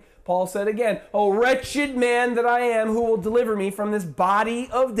living. Paul said again, oh, wretched man that I am, who will deliver me from this body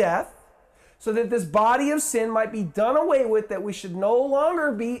of death, so that this body of sin might be done away with, that we should no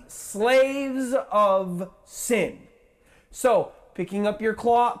longer be slaves of sin. So, picking up your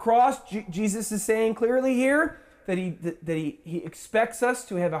cross, Jesus is saying clearly here that he expects us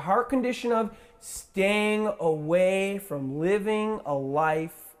to have a heart condition of staying away from living a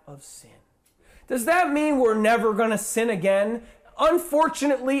life of sin. Does that mean we're never going to sin again?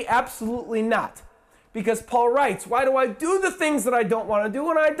 Unfortunately, absolutely not. Because Paul writes, why do I do the things that I don't want to do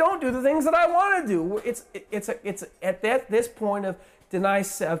and I don't do the things that I want to do? It's at this point of deny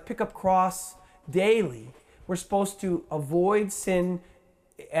self, pick up cross daily. We're supposed to avoid sin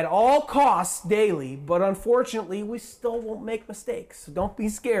at all costs daily, but unfortunately, we still won't make mistakes. So don't be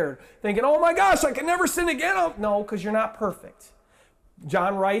scared, thinking, oh my gosh, I can never sin again. No, because you're not perfect.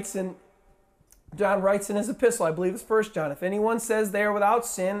 John writes in his epistle, I believe it's 1 John, if anyone says they are without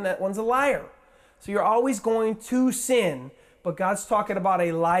sin, that one's a liar. So you're always going to sin, but God's talking about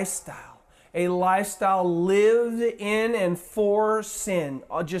a lifestyle lived in and for sin.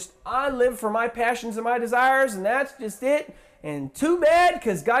 I live for my passions and my desires, and that's just it. And too bad,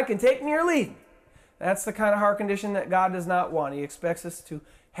 because God can take me or leave me. That's the kind of heart condition that God does not want. He expects us to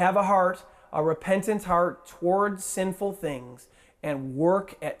have a repentant heart towards sinful things, and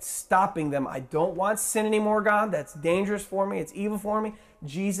work at stopping them. I don't want sin anymore, God. That's dangerous for me. It's evil for me.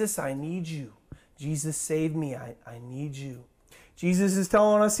 Jesus, I need you. Jesus, save me. I need you. Jesus is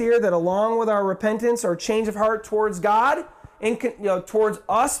telling us here that along with our repentance, our change of heart towards God, towards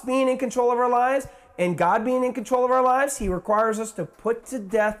us being in control of our lives, and God being in control of our lives, he requires us to put to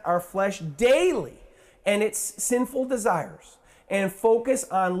death our flesh daily and its sinful desires, and focus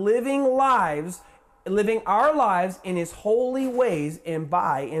on living our lives in his holy ways and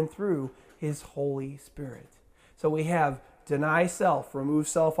by and through his Holy Spirit. So we have deny self, remove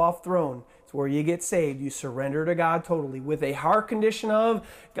self off throne. It's where you get saved. You surrender to God totally with a heart condition of,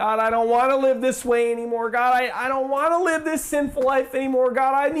 God, I don't want to live this way anymore. God, I don't want to live this sinful life anymore.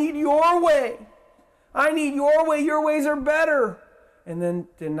 God, I need your way. I need your way. Your ways are better. And then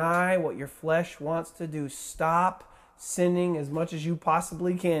deny what your flesh wants to do. Stop sinning as much as you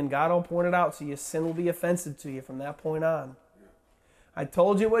possibly can. God will point it out to you. Sin will be offensive to you from that point on. I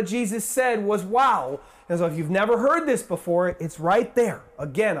told you what Jesus said was wow. And so if you've never heard this before, it's right there.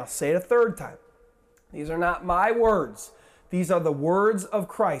 Again, I'll say it a third time. These are not my words. These are the words of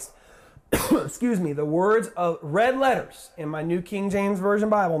Christ. Excuse me, the words of red letters in my New King James Version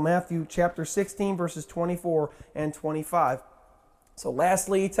Bible, Matthew chapter 16, verses 24 and 25. So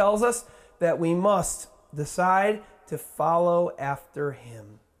lastly, he tells us that we must decide to follow after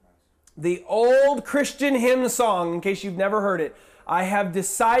him. The old Christian hymn song, in case you've never heard it, I have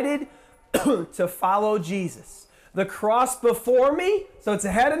decided to follow Jesus. The cross before me, so it's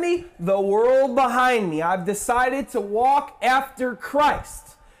ahead of me, the world behind me. I've decided to walk after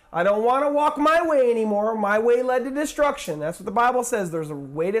Christ. I don't want to walk my way anymore. My way led to destruction. That's what the Bible says. There's a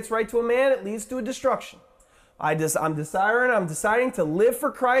way that's right to a man, it leads to a destruction. I'm deciding to live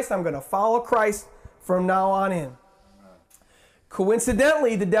for Christ. I'm going to follow Christ from now on in.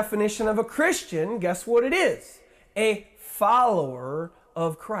 Coincidentally, the definition of a Christian, guess what it is? A follower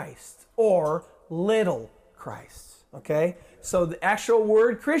of Christ, or little Christ. Okay? So the actual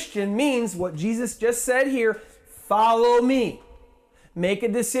word Christian means what Jesus just said here, follow me. Make a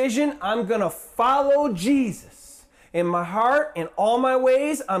decision, I'm going to follow Jesus. In my heart, in all my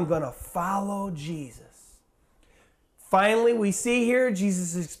ways, I'm going to follow Jesus. Finally, we see here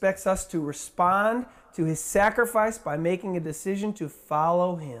Jesus expects us to respond to his sacrifice by making a decision to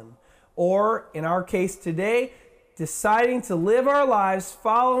follow him. Or, in our case today, deciding to live our lives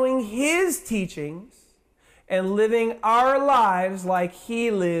following his teachings and living our lives like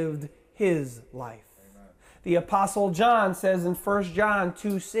he lived his life. Amen. The Apostle John says in 1 John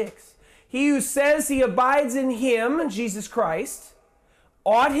 2:6, he who says he abides in him, Jesus Christ,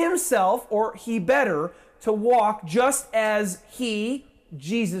 ought himself, or he better, to walk just as he,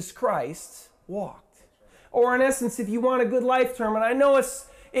 Jesus Christ, walked. Or in essence, if you want a good life term, and I know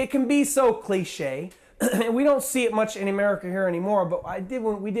it can be so cliche, we don't see it much in America here anymore, but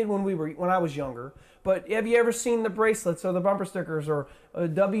we did when I was younger. But have you ever seen the bracelets or the bumper stickers or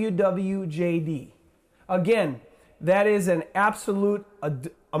WWJD? Again, that is an absolute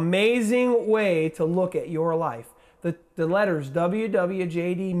amazing way to look at your life. The letters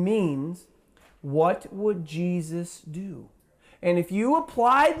WWJD means, what would Jesus do? And if you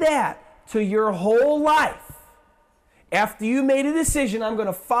apply that to your whole life, after you made a decision, I'm going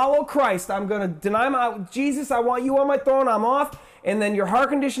to follow Christ, I'm going to deny Jesus, I want you on my throne, I'm off, and then your heart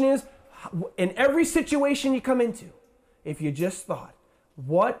condition is, in every situation you come into, if you just thought,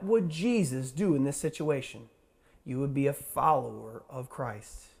 what would Jesus do in this situation? You would be a follower of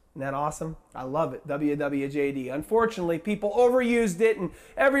Christ. Isn't that awesome? I love it, WWJD. Unfortunately, people overused it, and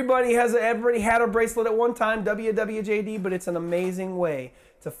everybody had a bracelet at one time, WWJD, but it's an amazing way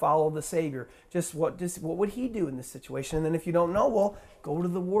to follow the Savior. Just what would he do in this situation? And then if you don't know, well, go to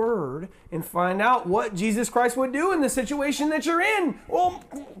the Word and find out what Jesus Christ would do in the situation that you're in. Well,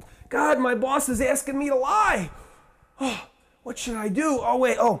 God, my boss is asking me to lie. Oh, what should I do? Oh,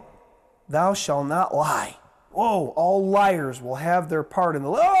 wait, thou shalt not lie. Whoa, all liars will have their part in the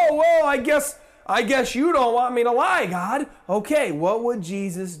lie. Oh, well, I guess you don't want me to lie, God. Okay, what would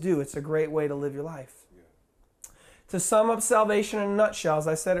Jesus do? It's a great way to live your life. To sum up salvation in a nutshell, as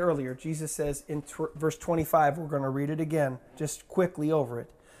I said earlier, Jesus says in verse 25, we're going to read it again, just quickly over it.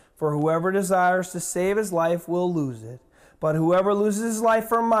 For whoever desires to save his life will lose it, but whoever loses his life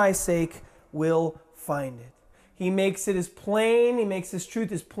for my sake will find it. He makes it as plain, he makes his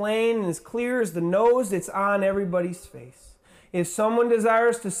truth as plain and as clear as the nose that's on everybody's face. If someone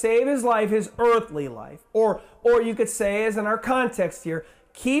desires to save his life, his earthly life, or you could say, as in our context here,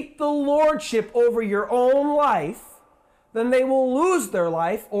 keep the lordship over your own life, then they will lose their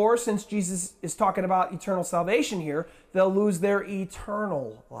life, or since Jesus is talking about eternal salvation here, they'll lose their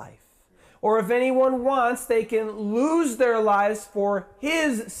eternal life. Or if anyone wants, they can lose their lives for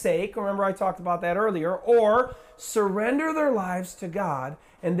his sake. Remember I talked about that earlier. Or surrender their lives to God,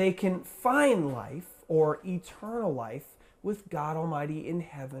 and they can find life, or eternal life, with God Almighty in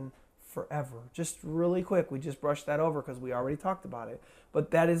heaven forever. Just really quick, we just brushed that over because we already talked about it.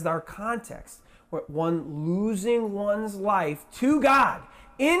 But that is our context. One losing one's life to God,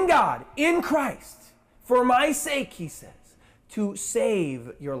 in Christ, for my sake, he says, to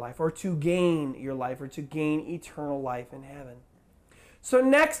save your life, or to gain your life, or to gain eternal life in heaven. So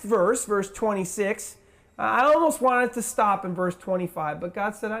next verse 26, I almost wanted to stop in verse 25, but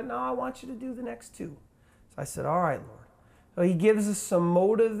God said, no, I want you to do the next two. So I said, all right, Lord. So he gives us some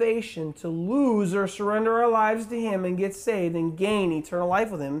motivation to lose or surrender our lives to him and get saved and gain eternal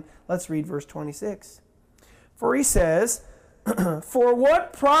life with him. Let's read verse 26. For he says, for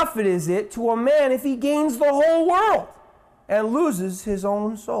what profit is it to a man if he gains the whole world and loses his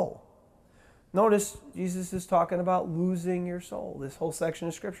own soul? Notice Jesus is talking about losing your soul. This whole section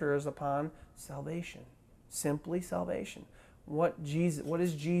of Scripture is upon salvation. Simply salvation. What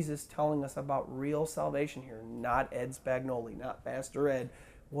is Jesus telling us about real salvation here? Not Ed Spagnoli, not Pastor Ed.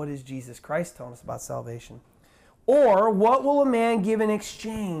 What is Jesus Christ telling us about salvation? Or what will a man give in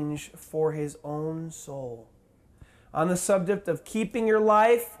exchange for his own soul? On the subject of keeping your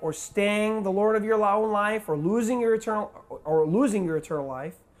life, or staying the Lord of your own life, or losing your eternal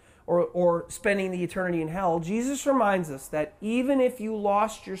life, or spending the eternity in hell, Jesus reminds us that even if you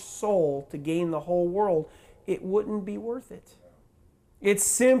lost your soul to gain the whole world, it wouldn't be worth it. It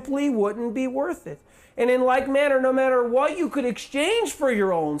simply wouldn't be worth it. And in like manner, no matter what you could exchange for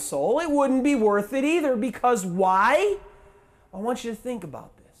your own soul, it wouldn't be worth it either. Because why? I want you to think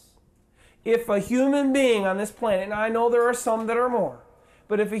about this. If a human being on this planet, and I know there are some that are more,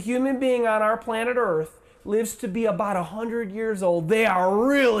 but if a human being on our planet Earth lives to be about 100 years old, they are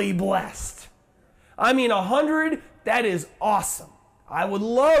really blessed. I mean, 100, that is awesome. I would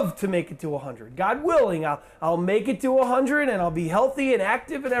love to make it to 100. God willing, I'll make it to 100 and I'll be healthy and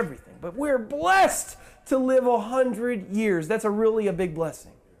active and everything. But we're blessed to live 100 years. That's really a big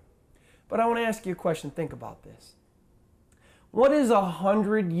blessing. But I want to ask you a question. Think about this. What is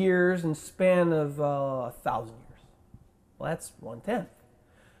 100 years in span of 1,000 years? Well, that's 1/10.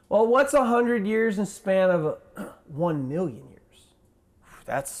 Well, what's 100 years in span of 1 million years?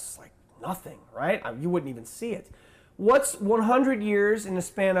 That's like nothing, right? You wouldn't even see it. What's 100 years in the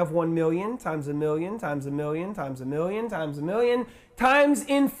span of 1 million times a million times a million times a million times a million times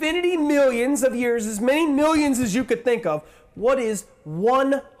infinity millions of years, as many millions as you could think of? What is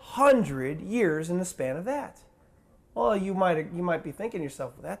 100 years in the span of that? Well, you might be thinking to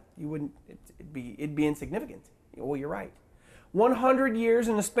yourself, well, that you wouldn't, it'd be insignificant. Well, you're right. 100 years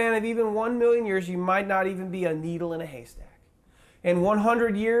in the span of even 1 million years, you might not even be a needle in a haystack. And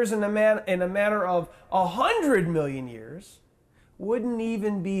 100 years in a matter of 100 million years wouldn't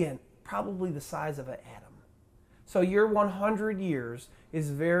even be probably the size of an atom. So your 100 years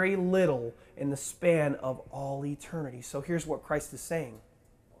is very little in the span of all eternity. So here's what Christ is saying.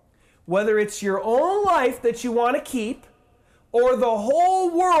 Whether it's your own life that you want to keep or the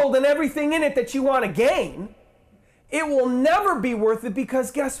whole world and everything in it that you want to gain, it will never be worth it, because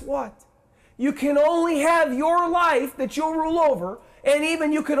guess what? You can only have your life that you'll rule over, and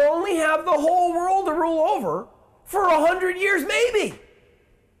even you could only have the whole world to rule over for 100 years, maybe,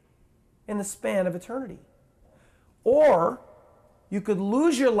 in the span of eternity. Or you could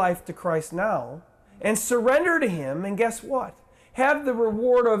lose your life to Christ now and surrender to Him, and guess what? Have the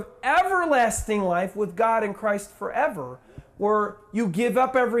reward of everlasting life with God in Christ forever, where you give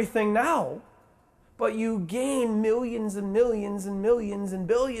up everything now, but you gain millions and millions and millions and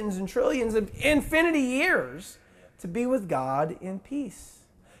billions and trillions of infinity years to be with God in peace.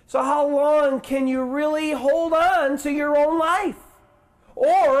 So how long can you really hold on to your own life?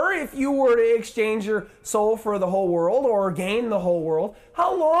 Or if you were to exchange your soul for the whole world or gain the whole world,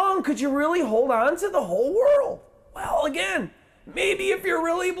 how long could you really hold on to the whole world? Well, again, maybe if you're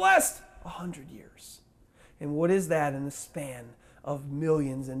really blessed, 100 years. And what is that in the span of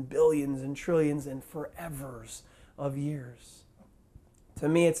millions and billions and trillions and forevers of years? To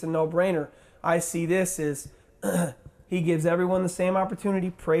me, it's a no-brainer. I see this as He gives everyone the same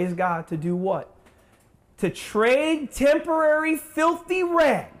opportunity, praise God, to do what? To trade temporary filthy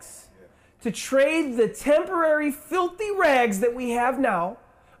rags. To trade the temporary filthy rags that we have now,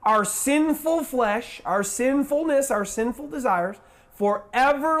 our sinful flesh, our sinfulness, our sinful desires, for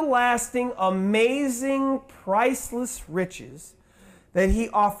everlasting, amazing, priceless riches that He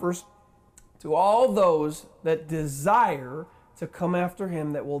offers to all those that desire to come after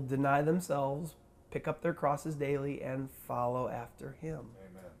Him, that will deny themselves, pick up their crosses daily, and follow after Him.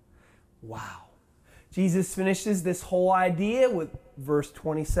 Amen. Wow. Jesus finishes this whole idea with verse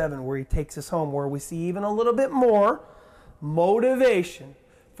 27, where He takes us home, where we see even a little bit more motivation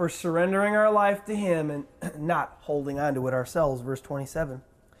for surrendering our life to Him and not holding on to it ourselves. Verse 27.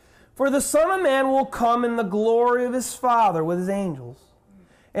 For the Son of Man will come in the glory of His Father with His angels,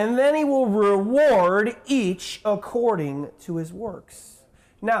 and then He will reward each according to his works.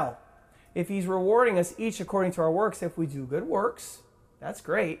 Now, if He's rewarding us each according to our works, if we do good works, that's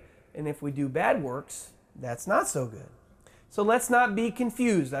great. And if we do bad works, that's not so good. So let's not be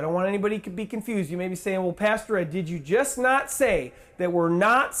confused. I don't want anybody to be confused. You may be saying, well, Pastor Ed, did you just not say that we're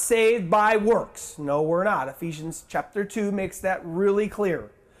not saved by works? No, we're not. Ephesians chapter 2 makes that really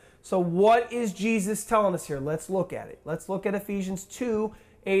clear. So what is Jesus telling us here? Let's look at it. Let's look at Ephesians 2,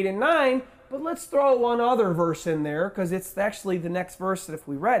 8 and 9. But let's throw one other verse in there, because it's actually the next verse that if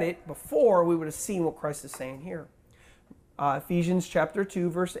we read it before, we would have seen what Christ is saying here. Ephesians chapter 2,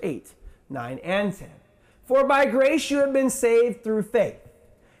 verse 8, 9, and 10. For by grace you have been saved through faith,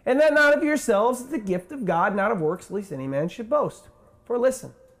 and that not of yourselves, is the gift of God, not of works, lest any man should boast. For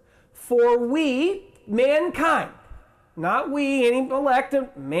listen, for we, mankind, not we, any elect,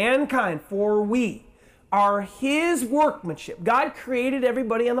 mankind, for we are His workmanship. God created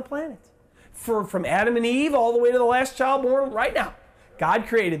everybody on the planet. From Adam and Eve all the way to the last child born right now. God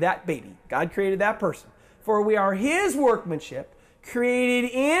created that baby. God created that person. For we are His workmanship,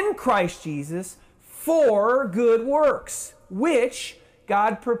 created in Christ Jesus for good works, which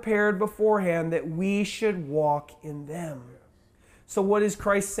God prepared beforehand that we should walk in them. So what is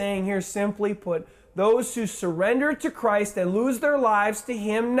Christ saying here? Simply put, those who surrender to Christ and lose their lives to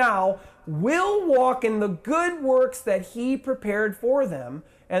Him now will walk in the good works that He prepared for them.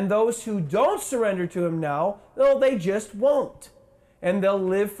 And those who don't surrender to Him now, well, they just won't. And they'll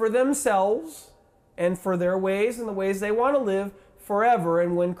live for themselves and for their ways and the ways they want to live forever.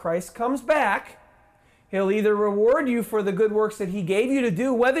 And when Christ comes back, He'll either reward you for the good works that he gave you to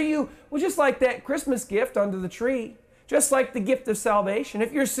do, just like that Christmas gift under the tree, just like the gift of salvation.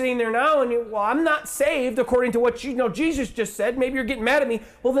 If you're sitting there now and I'm not saved according to what Jesus just said, maybe you're getting mad at me,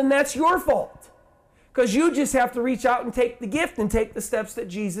 well, then that's your fault. Because you just have to reach out and take the gift and take the steps that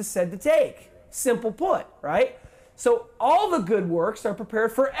Jesus said to take. Simple put, right? So all the good works are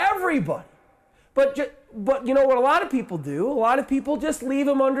prepared for everybody. But you know what a lot of people do? A lot of people just leave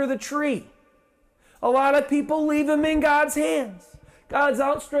them under the tree. A lot of people leave them in God's hands. God's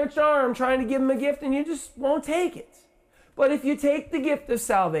outstretched arm trying to give them a gift, and you just won't take it. But if you take the gift of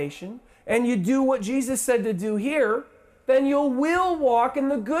salvation and you do what Jesus said to do here, then you will walk in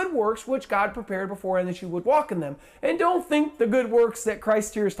the good works which God prepared beforehand that you would walk in them. And don't think the good works that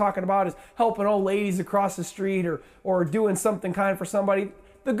Christ here is talking about is helping old ladies across the street or doing something kind for somebody.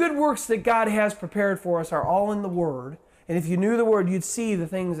 The good works that God has prepared for us are all in the Word. And if you knew the Word, you'd see the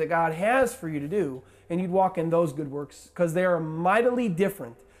things that God has for you to do, and you'd walk in those good works, because they are mightily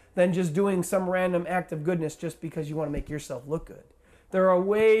different than just doing some random act of goodness just because you want to make yourself look good. They're a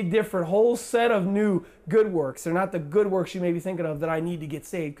way different, whole set of new good works. They're not the good works you may be thinking of that I need to get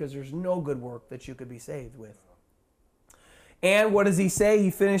saved, because there's no good work that you could be saved with. And what does he say?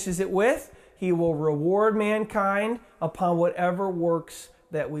 He finishes it with, he will reward mankind upon whatever works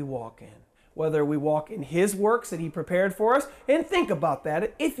that we walk in. Whether we walk in his works that he prepared for us. And think about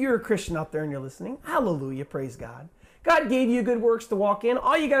that. If you're a Christian out there and you're listening, hallelujah, praise God. God gave you good works to walk in.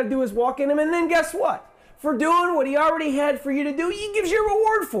 All you got to do is walk in them, and then guess what? For doing what he already had for you to do, he gives you a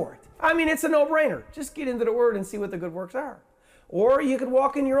reward for it. I mean, it's a no-brainer. Just get into the Word and see what the good works are. Or you could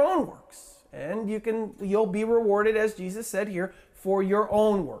walk in your own works, and you'll be rewarded, as Jesus said here, for your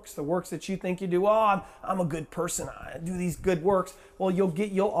own works, the works that you think you do. Oh, I'm a good person. I do these good works. Well,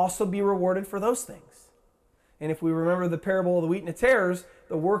 you'll also be rewarded for those things. And if we remember the parable of the wheat and the tares,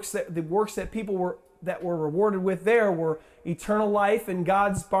 the works that people were rewarded with there were eternal life in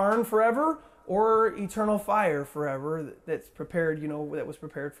God's barn forever, or eternal fire forever that's prepared, that was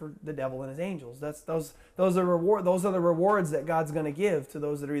prepared for the devil and his angels. Those are the rewards that God's going to give to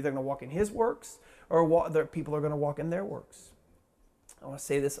those that are either going to walk in his works or people are going to walk in their works. I want to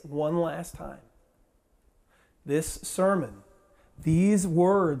say this one last time. This sermon, these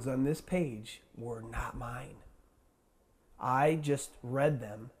words on this page were not mine. I just read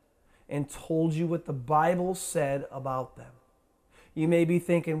them and told you what the Bible said about them. You may be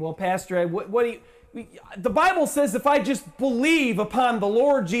thinking, well, Pastor Ed, what do you... The Bible says if I just believe upon the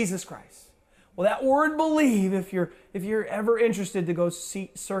Lord Jesus Christ. Well, that word believe, if you're ever interested to go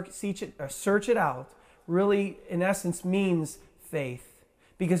search it out, really, in essence, means faith.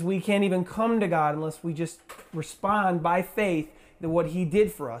 Because we can't even come to God unless we just respond by faith to what he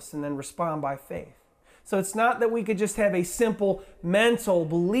did for us and then respond by faith. So it's not that we could just have a simple mental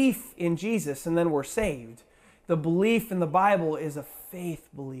belief in Jesus and then we're saved. The belief in the Bible is a faith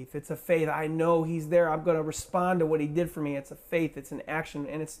belief. It's a faith. I know he's there. I'm going to respond to what he did for me. It's a faith. It's an action.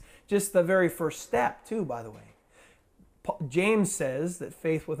 And it's just the very first step, too, by the way. James says that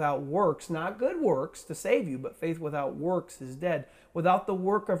faith without works, not good works to save you, but faith without works is dead. Without the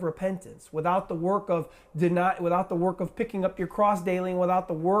work of repentance, without the work of picking up your cross daily, and without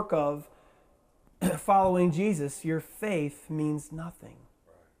the work of following Jesus, your faith means nothing.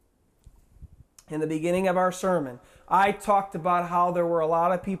 In the beginning of our sermon, I talked about how there were a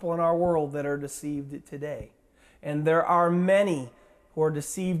lot of people in our world that are deceived today. And there are many who are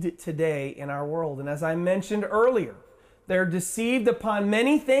deceived today in our world. And as I mentioned earlier, they're deceived upon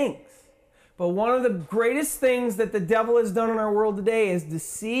many things. But one of the greatest things that the devil has done in our world today is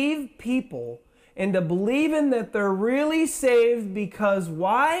deceive people into believing that they're really saved because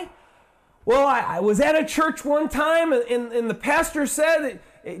why? Well, I was at a church one time and the pastor said,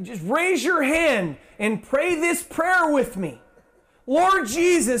 just raise your hand and pray this prayer with me. Lord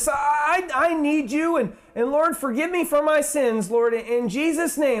Jesus, I need you, and Lord, forgive me for my sins, Lord, in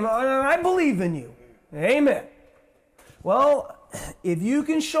Jesus' name, I believe in you. Amen. Well, if you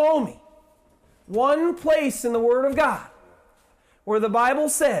can show me one place in the Word of God where the Bible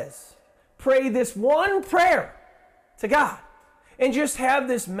says, pray this one prayer to God and just have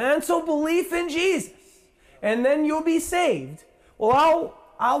this mental belief in Jesus, and then you'll be saved. Well,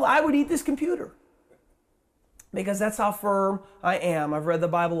 I would eat this computer because that's how firm I am. I've read the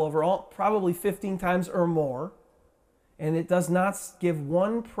Bible over probably 15 times or more, and it does not give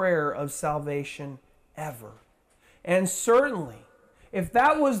one prayer of salvation ever. And certainly, if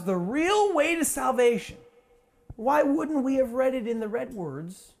that was the real way to salvation, why wouldn't we have read it in the red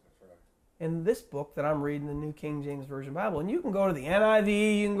words in this book that I'm reading, the New King James Version Bible? And you can go to the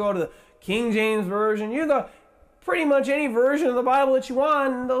NIV, you can go to the King James Version, pretty much any version of the Bible that you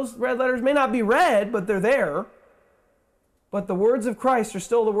want, and those red letters may not be red, but they're there. But the words of Christ are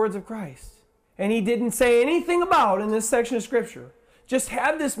still the words of Christ. And he didn't say anything about in this section of Scripture. Just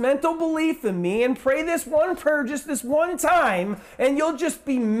have this mental belief in me and pray this one prayer just this one time, and you'll just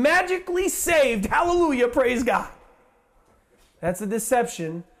be magically saved. Hallelujah, praise God. That's a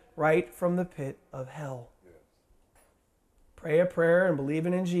deception right from the pit of hell. Pray a prayer and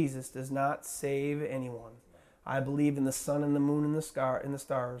believing in Jesus does not save anyone. I believe in the sun and the moon and the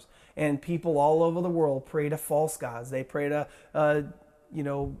stars. And people all over the world pray to false gods. They pray to,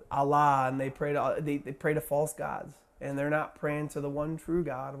 Allah, and they pray to false gods. And they're not praying to the one true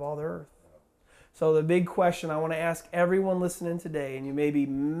God of all the earth. So the big question I want to ask everyone listening today, and you may be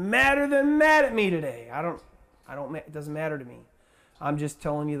madder than mad at me today. It doesn't matter to me. I'm just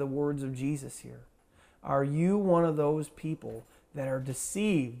telling you the words of Jesus here. Are you one of those people that are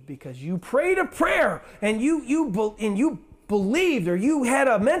deceived because you prayed a prayer and you believed, or you had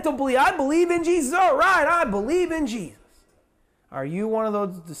a mental belief, I believe in Jesus, all right, I believe in Jesus. Are you one of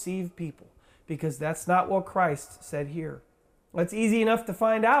those deceived people? Because that's not what Christ said here. It's easy enough to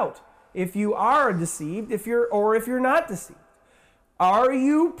find out if you are deceived, if you're not deceived. Are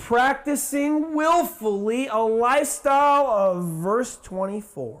you practicing willfully a lifestyle of verse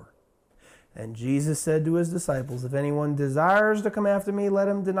 24? And Jesus said to his disciples, if anyone desires to come after me, let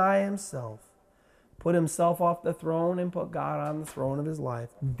him deny himself, put himself off the throne, and put God on the throne of his life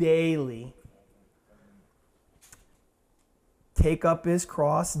daily. Take up his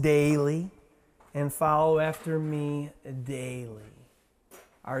cross daily and follow after me daily.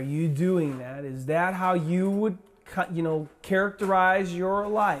 Are you doing that? Is that how you would, characterize your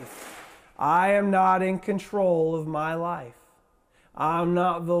life? I am not in control of my life. I'm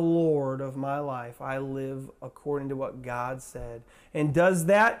not the Lord of my life. I live according to what God said. And does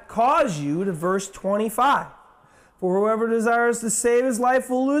that cause you to verse 25? For whoever desires to save his life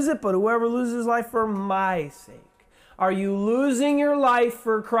will lose it, but whoever loses his life for my sake. Are you losing your life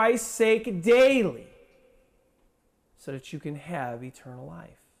for Christ's sake daily so that you can have eternal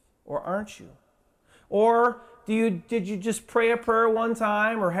life? Or aren't you? Or did you just pray a prayer one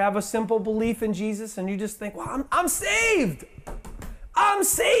time or have a simple belief in Jesus and you just think, well, I'm saved. I'm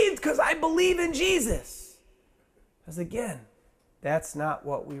saved because I believe in Jesus. Because again, that's not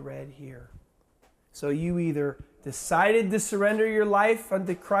what we read here. So you either decided to surrender your life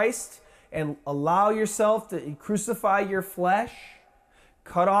unto Christ and allow yourself to crucify your flesh,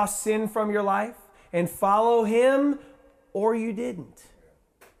 cut off sin from your life, and follow him, or you didn't.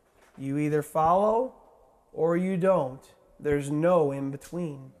 You either follow or you don't. There's no in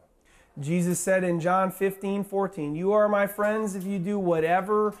between. Jesus said in John 15:14, you are my friends if you do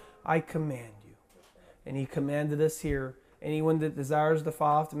whatever I command you. And he commanded us here, anyone that desires to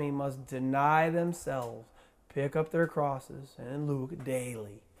follow after me must deny themselves, pick up their crosses, and Luke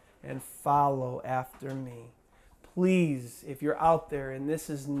daily, and follow after me. Please, if you're out there and this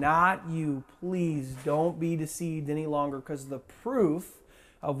is not you, please don't be deceived any longer, because the proof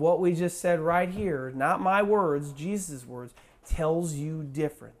of what we just said right here, not my words, Jesus' words, tells you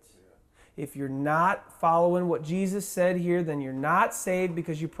different. If you're not following what Jesus said here, then you're not saved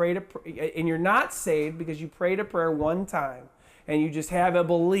because you prayed a prayer one time and you just have a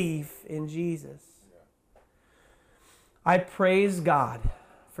belief in Jesus. I praise God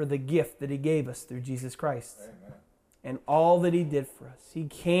for the gift that he gave us through Jesus Christ. Amen. And all that he did for us. He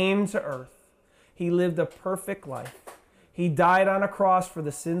came to earth. He lived a perfect life. He died on a cross for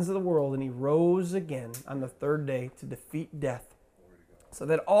the sins of the world, and he rose again on the third day to defeat death, so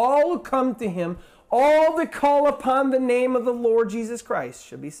that all who come to him, all that call upon the name of the Lord Jesus Christ,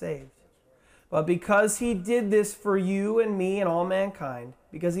 should be saved. But because he did this for you and me and all mankind,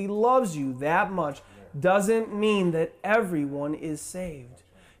 because he loves you that much, doesn't mean that everyone is saved.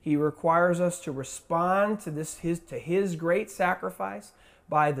 He requires us to respond to his great sacrifice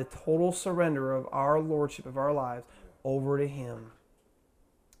by the total surrender of our lordship of our lives over to him.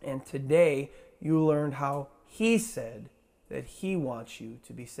 And today you learned how he said that he wants you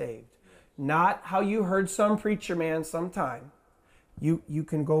to be saved. Not how you heard some preacher man sometime. You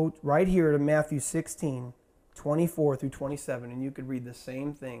can go right here to Matthew 16, 24 through 27, and you could read the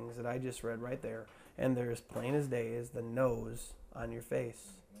same things that I just read right there. And they're as plain as day as the nose on your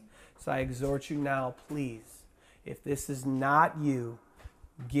face. So I exhort you now, please, if this is not you,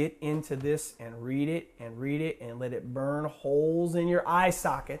 get into this and read it and let it burn holes in your eye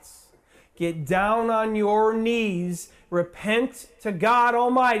sockets. Get down on your knees, repent to God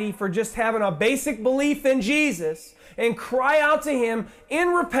Almighty for just having a basic belief in Jesus, and cry out to him in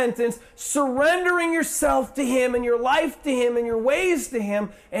repentance, surrendering yourself to him and your life to him and your ways to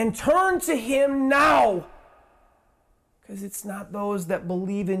him, and turn to him now Because it's not those that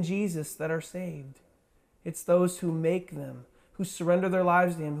believe in Jesus that are saved. It's those who make them, who surrender their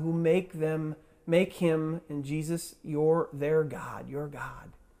lives to Him, who make Him and Jesus their God, your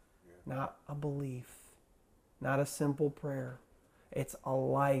God. Not a belief, not a simple prayer. It's a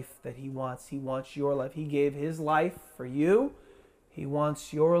life that He wants. He wants your life. He gave His life for you. He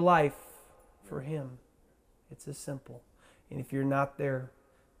wants your life for Him. It's as simple. And if you're not there,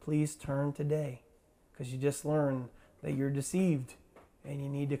 please turn today, because you just learned that you're deceived and you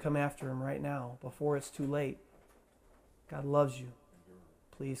need to come after Him right now before it's too late. God loves you.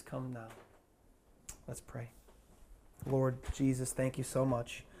 Please come now. Let's pray. Lord Jesus, thank you so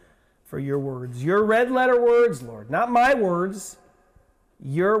much for your words. Your red letter words, Lord. Not my words.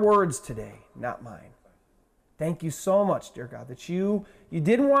 Your words today, not mine. Thank you so much, dear God, that you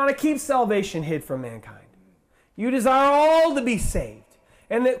didn't want to keep salvation hid from mankind. You desire all to be saved.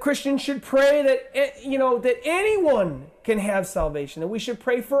 And that Christians should pray that, that anyone can have salvation. That we should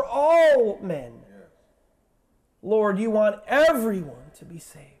pray for all men. Lord, you want everyone to be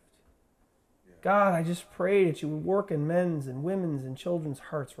saved. God, I just pray that you would work in men's and women's and children's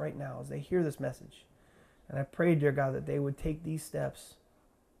hearts right now as they hear this message. And I pray, dear God, that they would take these steps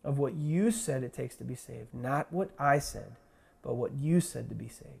of what you said it takes to be saved. Not what I said, but what you said to be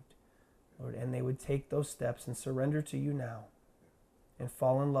saved. Lord, and they would take those steps and surrender to you now and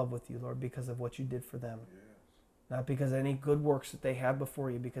fall in love with you, Lord, because of what you did for them. Yes. Not because of any good works that they had before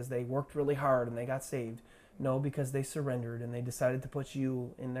you, because they worked really hard and they got saved. No, because they surrendered and they decided to put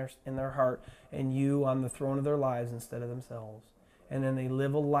you in their heart and you on the throne of their lives instead of themselves. And then they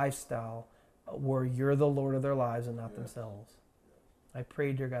live a lifestyle where you're the Lord of their lives and not themselves. I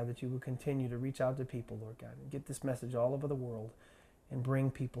pray, dear God, that you would continue to reach out to people, Lord God, and get this message all over the world and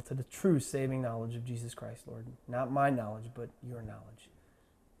bring people to the true saving knowledge of Jesus Christ, Lord. Not my knowledge, but your knowledge.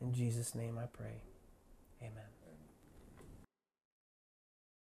 In Jesus' name I pray. Amen.